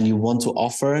and you want to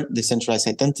offer decentralized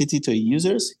identity to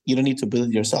users, you don't need to build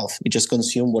it yourself. You just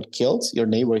consume what Kilt,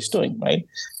 your neighbor, is doing, right?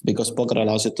 Because Polkadot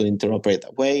allows you to interoperate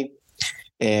that way.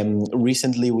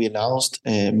 Recently, we announced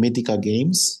Mythical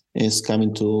Games is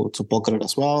coming to Polkadot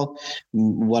as well.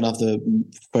 One of the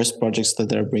first projects that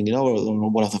they're bringing over, or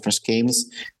one of the first games,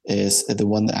 is the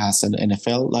one that has an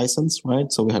NFL license,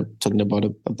 right? So we are talking about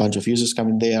a bunch of users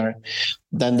coming there.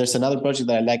 Then there's another project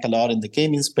that I like a lot in the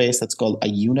gaming space that's called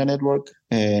Ayuna Network.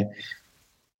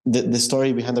 The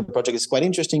story behind the project is quite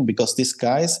interesting because these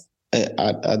guys,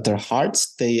 at their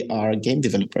hearts, they are game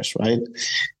developers, right?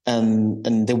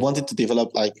 And they wanted to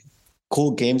develop like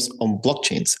cool games on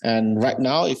blockchains. And right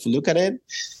now, if you look at it,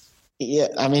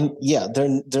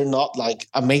 they're not like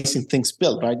amazing things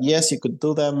built, right? Yes, you could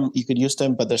do them, you could use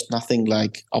them, but there's nothing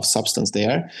like of substance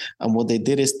there. And what they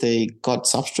did is they got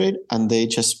Substrate and they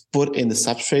just put in the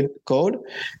Substrate code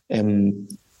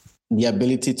the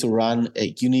ability to run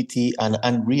a Unity and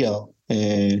Unreal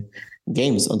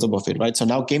games on top of it, right? So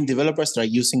now game developers that are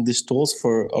using these tools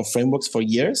or frameworks for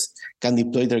years can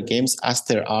deploy their games as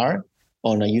there are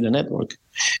on a Ayuna network.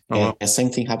 Same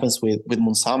thing happens with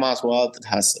Moonsama as well, that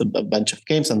has a bunch of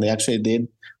games, and they actually did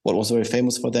what was very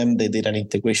famous for them. They did an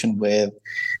integration with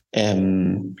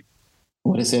with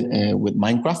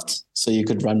Minecraft, so you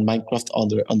could run Minecraft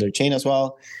on their chain as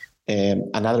well.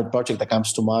 Another project that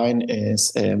comes to mind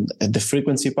is the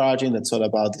Frequency parachain that's all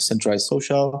about decentralized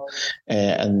social,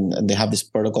 and they have this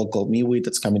protocol called MiWi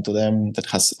that's coming to them that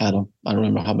has I don't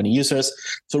remember how many users.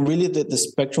 So really, the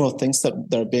spectrum of things that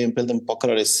are being built in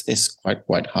Polkadot is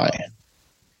quite high.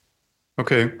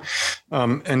 Okay,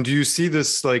 and do you see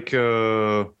this like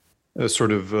a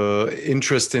sort of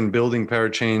interest in building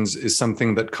parachains is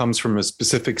something that comes from a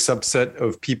specific subset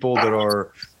of people that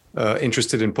are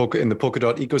interested in the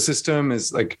Polkadot ecosystem?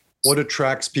 Is like what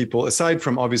attracts people aside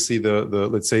from obviously the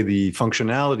let's say the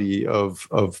functionality of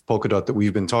Polkadot that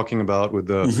we've been talking about with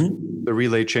the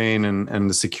relay chain and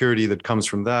the security that comes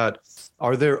from that?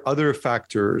 Are there other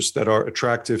factors that are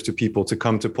attractive to people to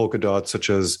come to Polkadot, such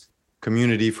as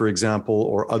community, for example,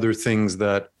 or other things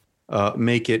that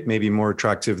make it maybe more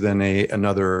attractive than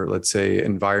another, let's say,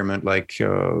 environment like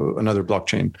another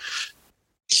blockchain?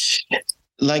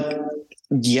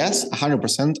 Yes,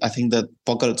 100%. I think that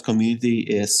Polkadot community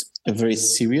is a very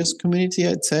serious community,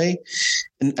 I'd say,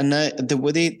 and the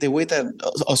way that,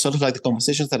 or sort of like the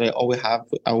conversations that I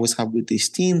always have with these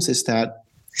teams is that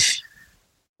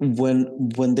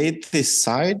when they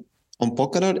decide on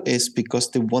Polkadot is because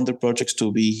they want their projects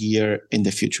to be here in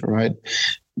the future, right?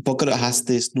 Polkadot has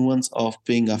this nuance of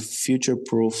being a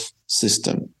future-proof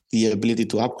system. The ability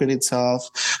to upgrade itself,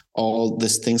 all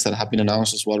these things that have been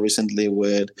announced as well recently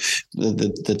with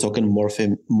the token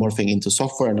morphing into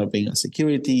software and not being a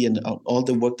security, and all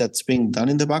the work that's being done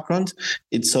in the background.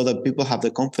 It's so that people have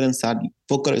the confidence that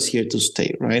Polkadot is here to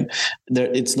stay, right?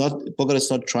 Polkadot is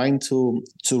not trying to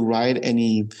ride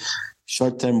any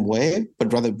short-term wave,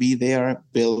 but rather be there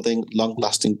building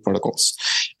long-lasting protocols.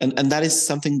 And that is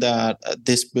something that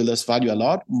these builders value a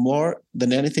lot, more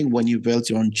than anything when you build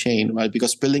your own chain, right?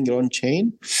 Because building your own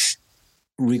chain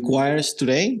requires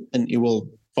today, and it will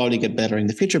probably get better in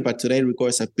the future, but today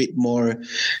requires a bit more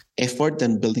effort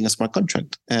than building a smart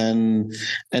contract. And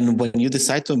when you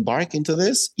decide to embark into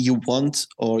this, you're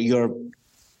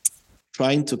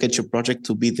trying to get your project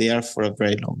to be there for a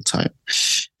very long time.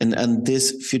 And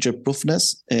this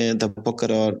future-proofness that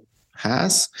Polkadot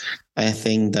has, I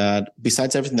think that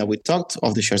besides everything that we talked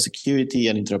of the shared security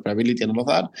and interoperability and all of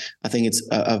that, I think it's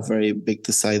a very big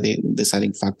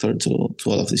deciding factor to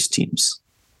all of these teams.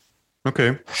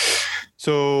 Okay.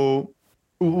 So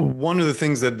one of the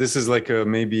things that this is like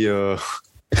maybe a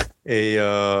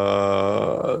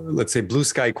let's say blue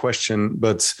sky question,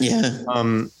 but Yeah.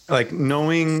 like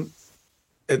knowing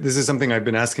this is something I've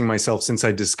been asking myself since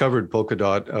I discovered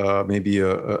Polkadot maybe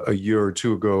a year or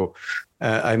two ago.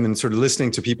 I've been sort of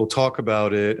listening to people talk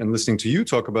about it and listening to you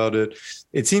talk about it.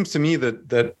 It seems to me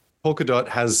that Polkadot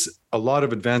has a lot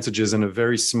of advantages and a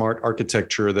very smart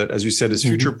architecture that, as you said, is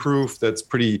future-proof, that's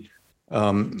pretty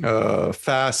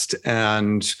fast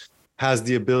and has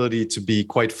the ability to be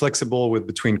quite flexible with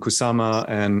between Kusama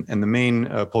and the main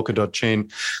Polkadot chain.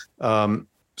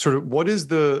 Sort of what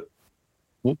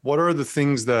are the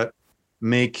things that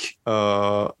make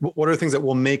what are the things that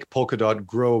will make Polkadot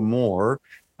grow more,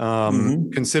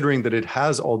 considering that it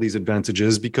has all these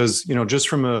advantages? Because, you know, just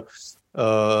from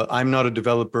I'm not a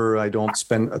developer. I don't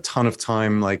spend a ton of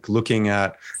time like looking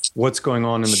at what's going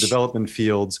on in the development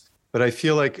fields. But I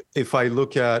feel like if I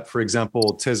look at, for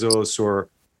example, Tezos or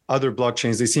other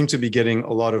blockchains, they seem to be getting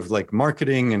a lot of like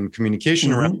marketing and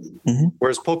communication around,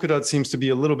 whereas Polkadot seems to be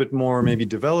a little bit more maybe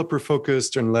developer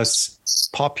focused and less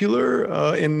popular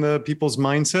in the people's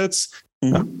mindsets,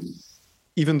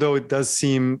 even though it does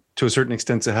seem to a certain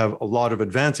extent to have a lot of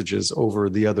advantages over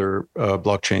the other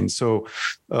blockchains. So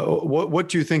what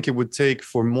do you think it would take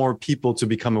for more people to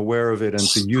become aware of it and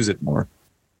to use it more?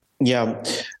 Yeah,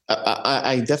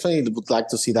 I definitely would like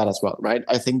to see that as well, right?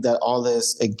 I think that all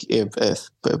these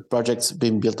projects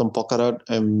being built on Polkadot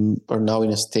are now in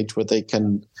a stage where they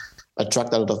can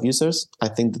attract a lot of users. I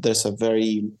think that there's a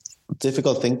very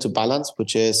difficult thing to balance,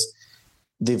 which is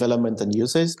development and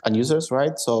users,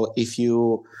 right? So if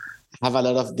you have a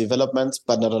lot of development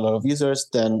but not a lot of users,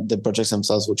 then the projects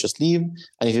themselves will just leave.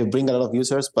 And if you bring a lot of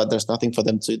users but there's nothing for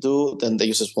them to do, then the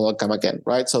users will not come again,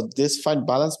 right? So this fine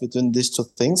balance between these two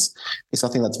things is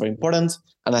something that's very important.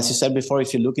 And as you said before,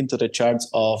 if you look into the charts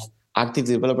of active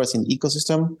developers in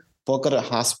ecosystem, Polkadot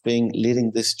has been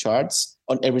leading these charts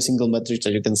on every single metric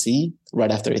that you can see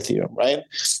right after Ethereum, right?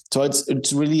 So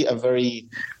it's really a very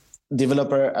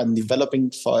developer and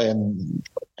developing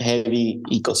heavy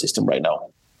ecosystem right now.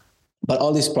 But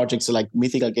all these projects are like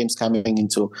mythical games coming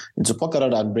into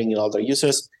Polkadot and bringing all their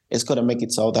users. It's going to make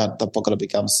it so that the Polkadot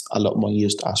becomes a lot more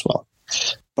used as well.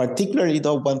 Particularly,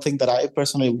 though, one thing that I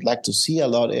personally would like to see a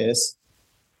lot is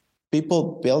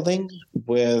people building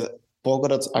with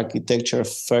Polkadot's architecture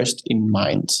first in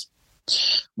mind.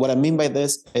 What I mean by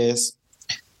this is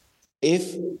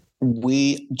if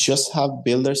we just have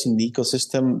builders in the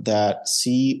ecosystem that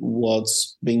see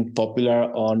what's being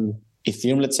popular on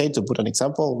Ethereum, let's say, to put an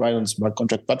example, right, on smart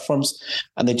contract platforms,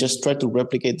 and they just try to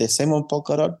replicate the same on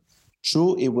Polkadot.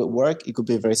 True, it would work. It could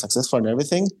be very successful and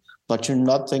everything, but you're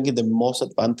not taking the most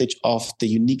advantage of the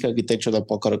unique architecture that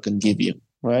Polkadot can give you,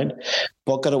 right?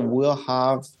 Polkadot will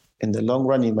have, in the long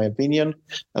run, in my opinion,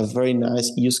 a very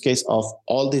nice use case of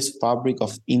all this fabric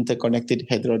of interconnected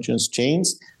heterogeneous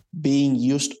chains being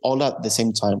used all at the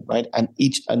same time, right? And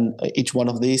each one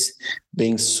of these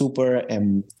being super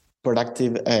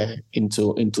productive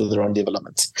into their own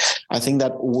developments. I think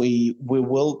that we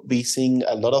will be seeing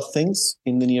a lot of things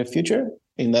in the near future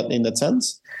in that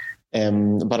sense.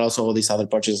 But also all these other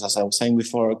projects, as I was saying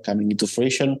before, coming into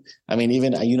fruition. I mean,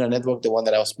 even Ayuna Network, the one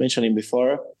that I was mentioning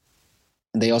before,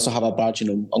 they also have a project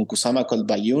on Kusama called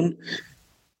Bayun,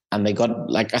 and they got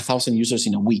like 1,000 users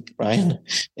in a week, right?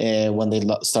 When they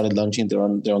started launching their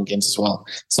own games as well.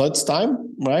 So it's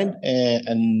time, right?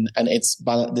 And it's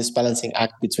this balancing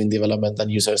act between development and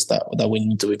users that we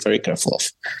need to be very careful of.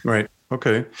 Right.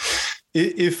 Okay.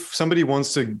 If somebody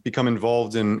wants to become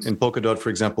involved in Polkadot, for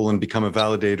example, and become a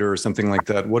validator or something like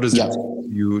that, what is it?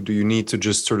 Do you need to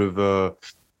just sort of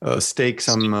stake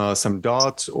some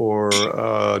dots, or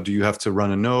do you have to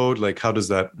run a node? Like, how does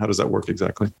that work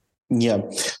exactly? Yeah,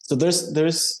 so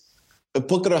there's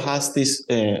Polkadot has this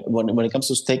when it comes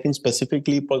to staking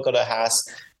specifically, Polkadot has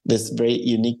this very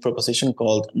unique proposition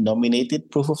called nominated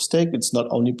proof of stake. It's not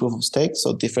only proof of stake,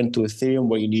 so different to Ethereum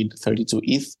where you need 32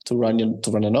 ETH to run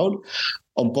a node.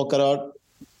 On Polkadot,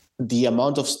 the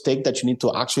amount of stake that you need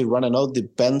to actually run a node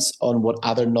depends on what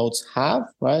other nodes have,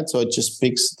 right? So it just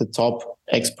picks the top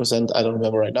X%. I don't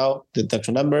remember right now the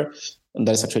actual number, and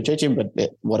that is actually changing, but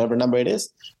whatever number it is.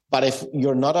 But if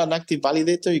you're not an active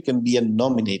validator, you can be a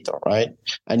nominator, right?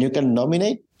 And you can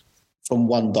nominate from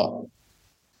one dot.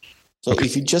 So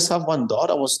if you just have one dot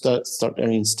and want to start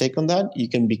earning stake on that, you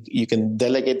can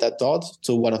delegate that dot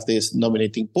to one of these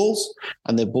nominating pools,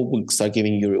 and the pool will start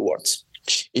giving you rewards.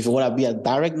 If you want to be a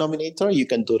direct nominator, you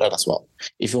can do that as well.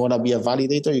 If you want to be a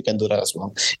validator, you can do that as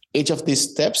well. Each of these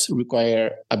steps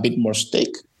require a bit more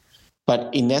stake,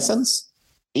 but in essence,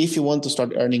 if you want to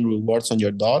start earning rewards on your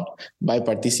dot by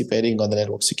participating on the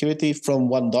network security from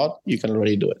one dot, you can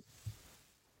already do it.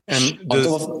 And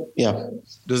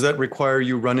does that require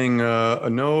you running a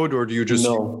node, or do you just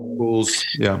use tools?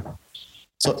 Yeah.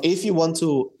 So if you want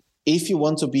to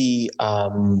be a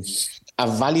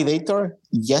validator,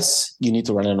 yes, you need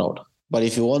to run a node. But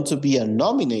if you want to be a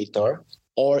nominator,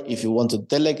 or if you want to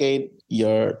delegate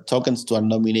your tokens to a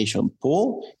nomination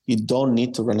pool, you don't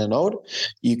need to run a node.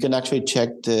 You can actually check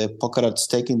the Polkadot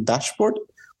staking dashboard,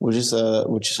 which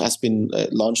has been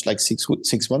launched like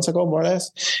 6 months ago, more or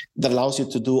less, that allows you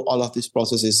to do all of these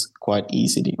processes quite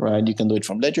easily, right? You can do it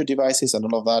from ledger devices and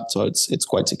all of that, so it's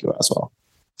quite secure as well.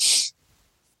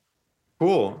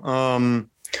 Cool.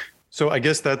 So I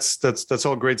guess that's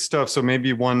all great stuff. So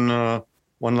maybe one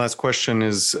last question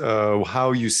is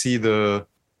how you see the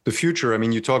future. I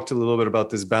mean, you talked a little bit about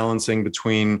this balancing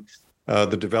between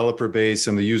the developer base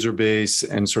and the user base,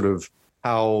 and sort of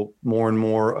how more and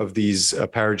more of these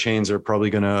parachains are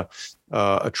probably going to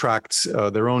attract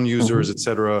their own users, et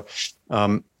cetera.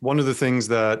 One of the things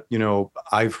that,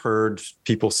 I've heard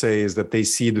people say is that they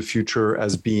see the future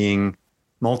as being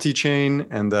multi-chain,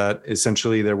 and that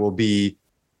essentially there will be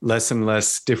less and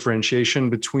less differentiation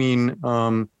between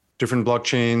different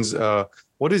blockchains.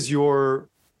 What is your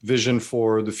vision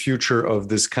for the future of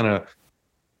this kind of,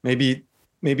 maybe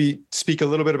speak a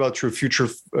little bit about your future,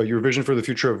 your vision for the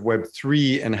future of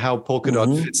Web3 and how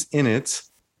Polkadot fits in it,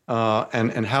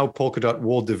 and how Polkadot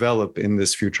will develop in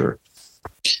this future?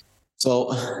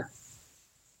 So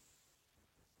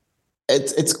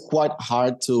it's quite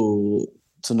hard to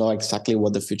know exactly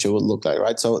what the future will look like,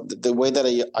 right? So the way that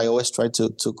I always try to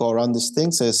go around these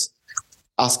things is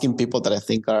asking people that I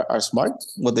think are smart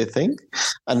what they think,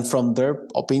 and from their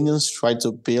opinions try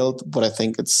to build what I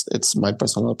think it's my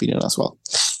personal opinion as well.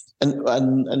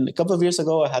 And a couple of years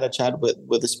ago, I had a chat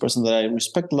with this person that I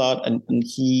respect a lot, and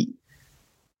he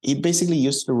basically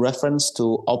used the reference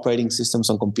to operating systems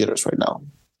on computers right now.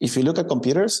 If you look at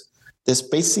computers, there's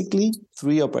basically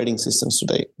 3 operating systems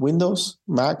today: Windows,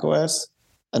 Mac OS,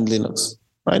 and Linux,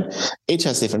 right? Each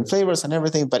has different flavors and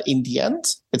everything, but in the end,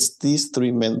 it's these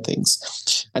 3 main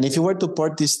things. And if you were to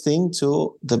port this thing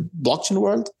to the blockchain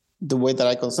world, the way that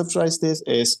I conceptualize this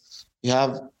is you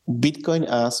have Bitcoin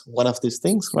as one of these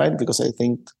things, right? Because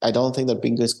I don't think that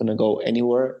Bitcoin is going to go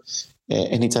anywhere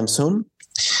anytime soon.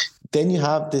 Then you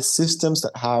have the systems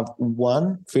that have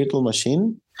one virtual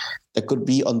machine that could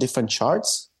be on different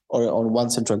shards or on one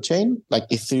central chain, like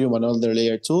Ethereum and all their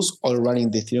layer 2s, all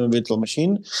running the Ethereum virtual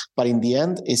machine. But in the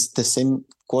end, it's the same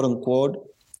quote unquote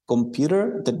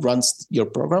computer that runs your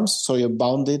programs. So you're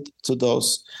bounded to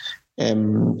those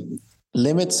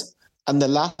limits. And the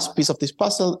last piece of this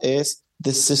puzzle is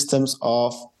the systems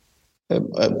of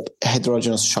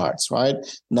heterogeneous shards, right?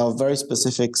 Now, very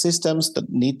specific systems that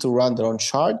need to run their own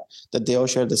shard, that they all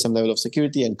share the same level of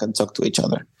security and can talk to each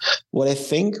other. What I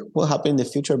think will happen in the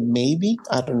future, maybe,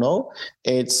 I don't know,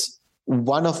 it's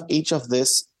one of each of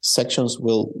these sections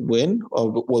will win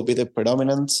or will be the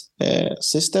predominant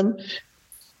system.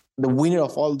 The winner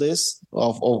of all this,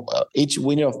 each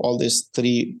winner of all these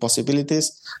 3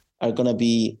 possibilities are going to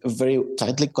be very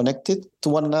tightly connected to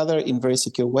one another in very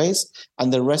secure ways.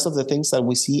 And the rest of the things that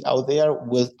we see out there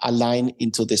will align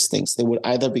into these things. They will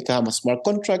either become a smart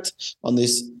contract on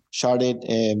this sharded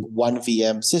 1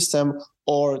 VM system,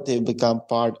 or they become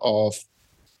part of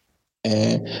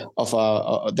a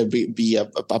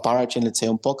parachain, let's say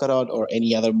on Polkadot or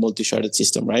any other multi-sharded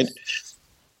system, right?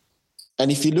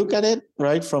 And if you look at it,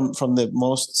 right, from the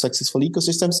most successful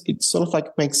ecosystems, it sort of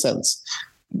like makes sense.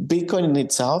 Bitcoin in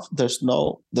itself, there's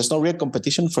no real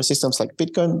competition for systems like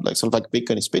Bitcoin, like sort of like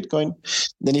Bitcoin is Bitcoin.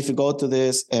 Then if you go to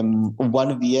this 1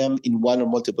 VM in one or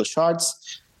multiple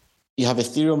shards, you have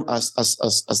Ethereum as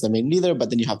the main leader, but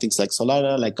then you have things like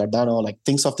Solana, like Cardano, like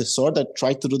things of the sort that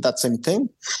try to do that same thing.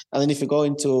 And then if you go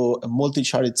into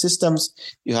multi-sharded systems,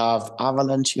 you have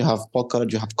Avalanche, you have Polkadot,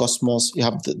 you have Cosmos, you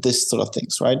have this sort of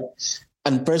things, right?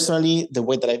 And personally, the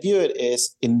way that I view it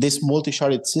is in these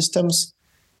multi-sharded systems,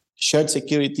 shared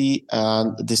security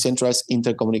and decentralized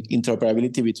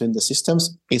interoperability between the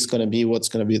systems is going to be what's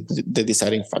going to be the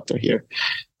deciding factor here.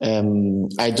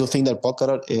 I do think that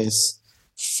Polkadot is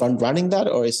front running that,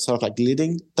 or is sort of like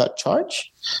leading that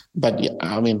charge. But yeah,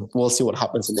 I mean, we'll see what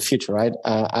happens in the future, right?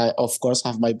 I of course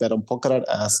have my bet on Polkadot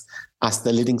as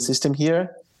the leading system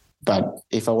here. But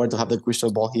if I were to have the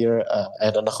crystal ball here,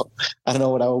 I don't know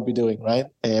what I will be doing, right?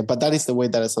 But that is the way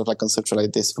that I sort of like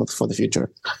conceptualize this for the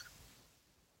future.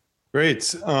 Great.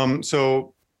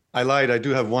 So I lied. I do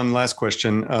have one last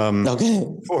question. Okay.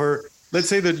 Let's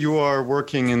say that you are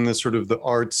working in the sort of the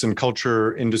arts and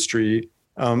culture industry,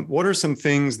 What are some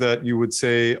things that you would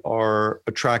say are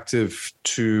attractive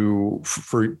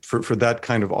for that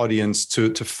kind of audience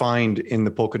to find in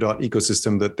the Polkadot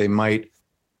ecosystem that they might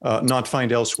not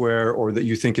find elsewhere, or that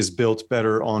you think is built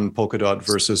better on Polkadot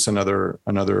versus another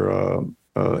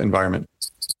environment?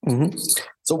 Mm-hmm.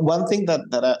 So one thing that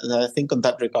I think on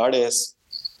that regard is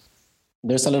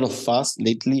there's a lot of fuss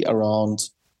lately around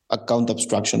account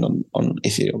abstraction on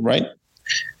Ethereum, right?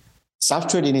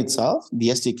 Substrate in itself, the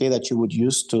SDK that you would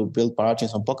use to build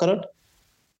parachains on Polkadot,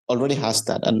 already has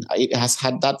that, and it has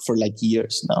had that for like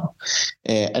years now.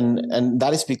 And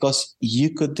that is because you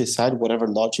could decide whatever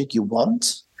logic you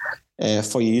want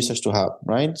for your users to have,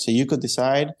 right? So you could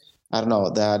decide, I don't know,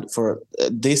 that for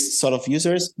this sort of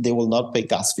users, they will not pay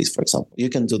gas fees, for example. You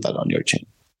can do that on your chain,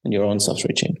 on your own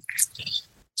substrate chain.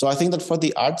 So I think that for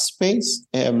the art space,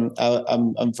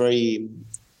 I'm very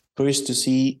curious to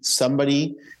see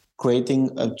somebody creating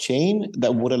a chain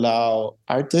that would allow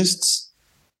artists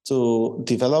to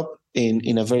develop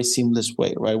in a very seamless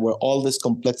way, right? Where all these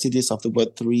complexities of the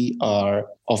Web3 are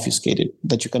obfuscated,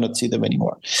 that you cannot see them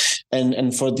anymore.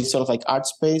 And for this sort of like art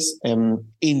space,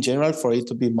 in general, for it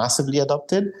to be massively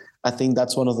adopted, I think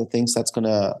that's one of the things that's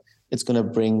it's gonna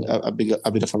bring a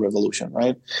bit of a revolution,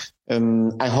 right?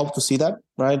 I hope to see that,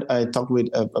 right? I talked with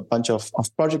a bunch of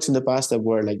projects in the past that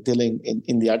were like dealing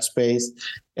in the art space,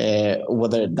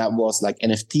 whether that was like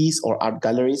NFTs or art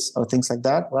galleries or things like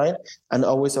that, right? And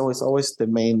always the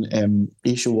main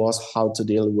issue was how to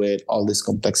deal with all this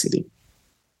complexity.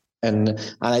 And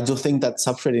I do think that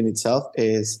Substrate in itself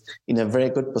is in a very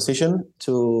good position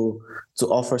to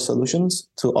offer solutions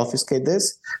to obfuscate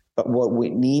this. But what we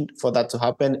need for that to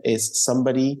happen is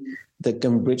somebody that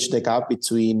can bridge the gap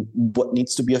between what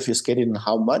needs to be obfuscated and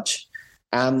how much,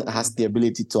 and has the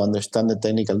ability to understand the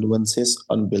technical nuances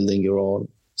on building your own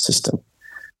system.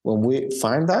 When we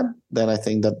find that, then I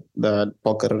think that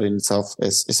Polkadot in itself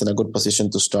is in a good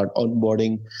position to start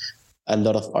onboarding a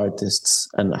lot of artists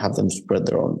and have them spread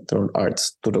their own art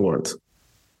to the world.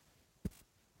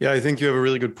 Yeah, I think you have a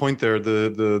really good point there.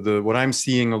 The what I'm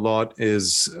seeing a lot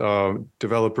is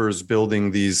developers building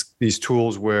these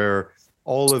tools where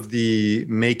all of the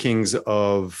makings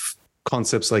of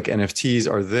concepts like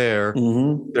NFTs are there.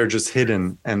 Mm-hmm. They're just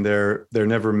hidden, and they're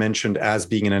never mentioned as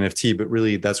being an NFT, but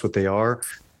really that's what they are.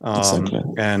 Exactly.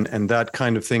 And that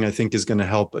kind of thing, I think, is going to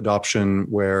help adoption,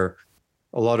 where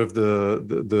a lot of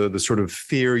the sort of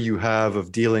fear you have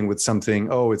of dealing with something,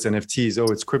 oh, it's NFTs, oh,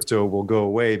 it's crypto, will go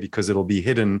away because it'll be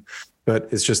hidden. But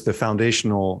it's just the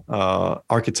foundational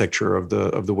architecture of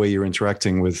the way you're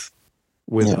interacting with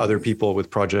other people, with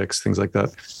projects, things like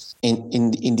that.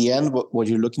 In the end, what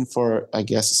you're looking for, I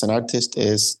guess, as an artist,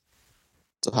 is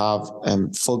to have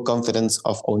full confidence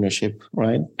of ownership,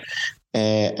 right?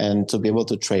 And to be able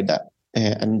to trade that.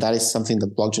 And that is something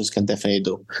that blockchains can definitely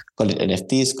do. Call it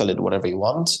NFTs, call it whatever you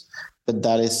want, but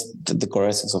that is the core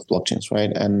essence of blockchains,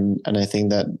 right? And I think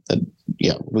that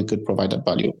we could provide that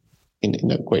value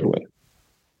in a great way.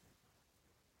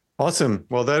 Awesome.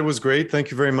 Well, that was great.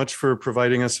 Thank you very much for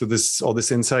providing us with all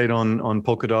this insight on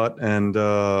Polkadot and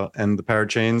the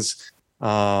parachains.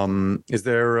 Is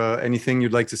there anything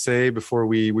you'd like to say before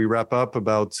we wrap up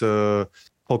about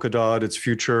Polkadot, its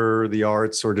future, the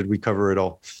arts, or did we cover it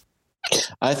all?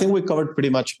 I think we covered pretty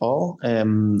much all. I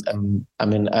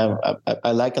mean,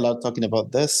 I like a lot talking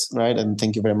about this, right? And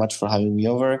thank you very much for having me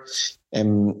over.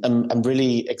 I'm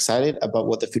really excited about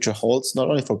what the future holds, not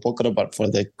only for Polkadot, but for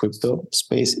the crypto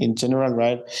space in general,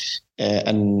 right?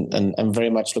 And I'm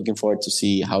very much looking forward to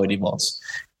see how it evolves.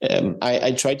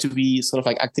 I try to be sort of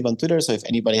like active on Twitter, so if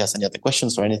anybody has any other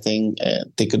questions or anything,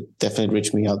 they could definitely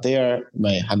reach me out there.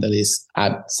 My handle is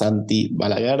 @Santi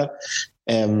Balaguer.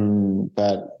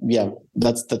 But yeah,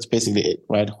 that's basically it,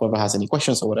 right? Whoever has any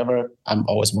questions or whatever, I'm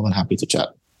always more than happy to chat.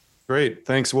 Great,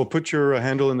 thanks. We'll put your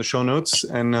handle in the show notes,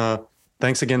 and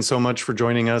thanks again so much for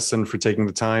joining us and for taking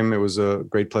the time. It was a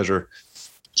great pleasure.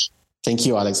 Thank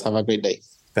you, Alex. Have a great day.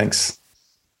 Thanks.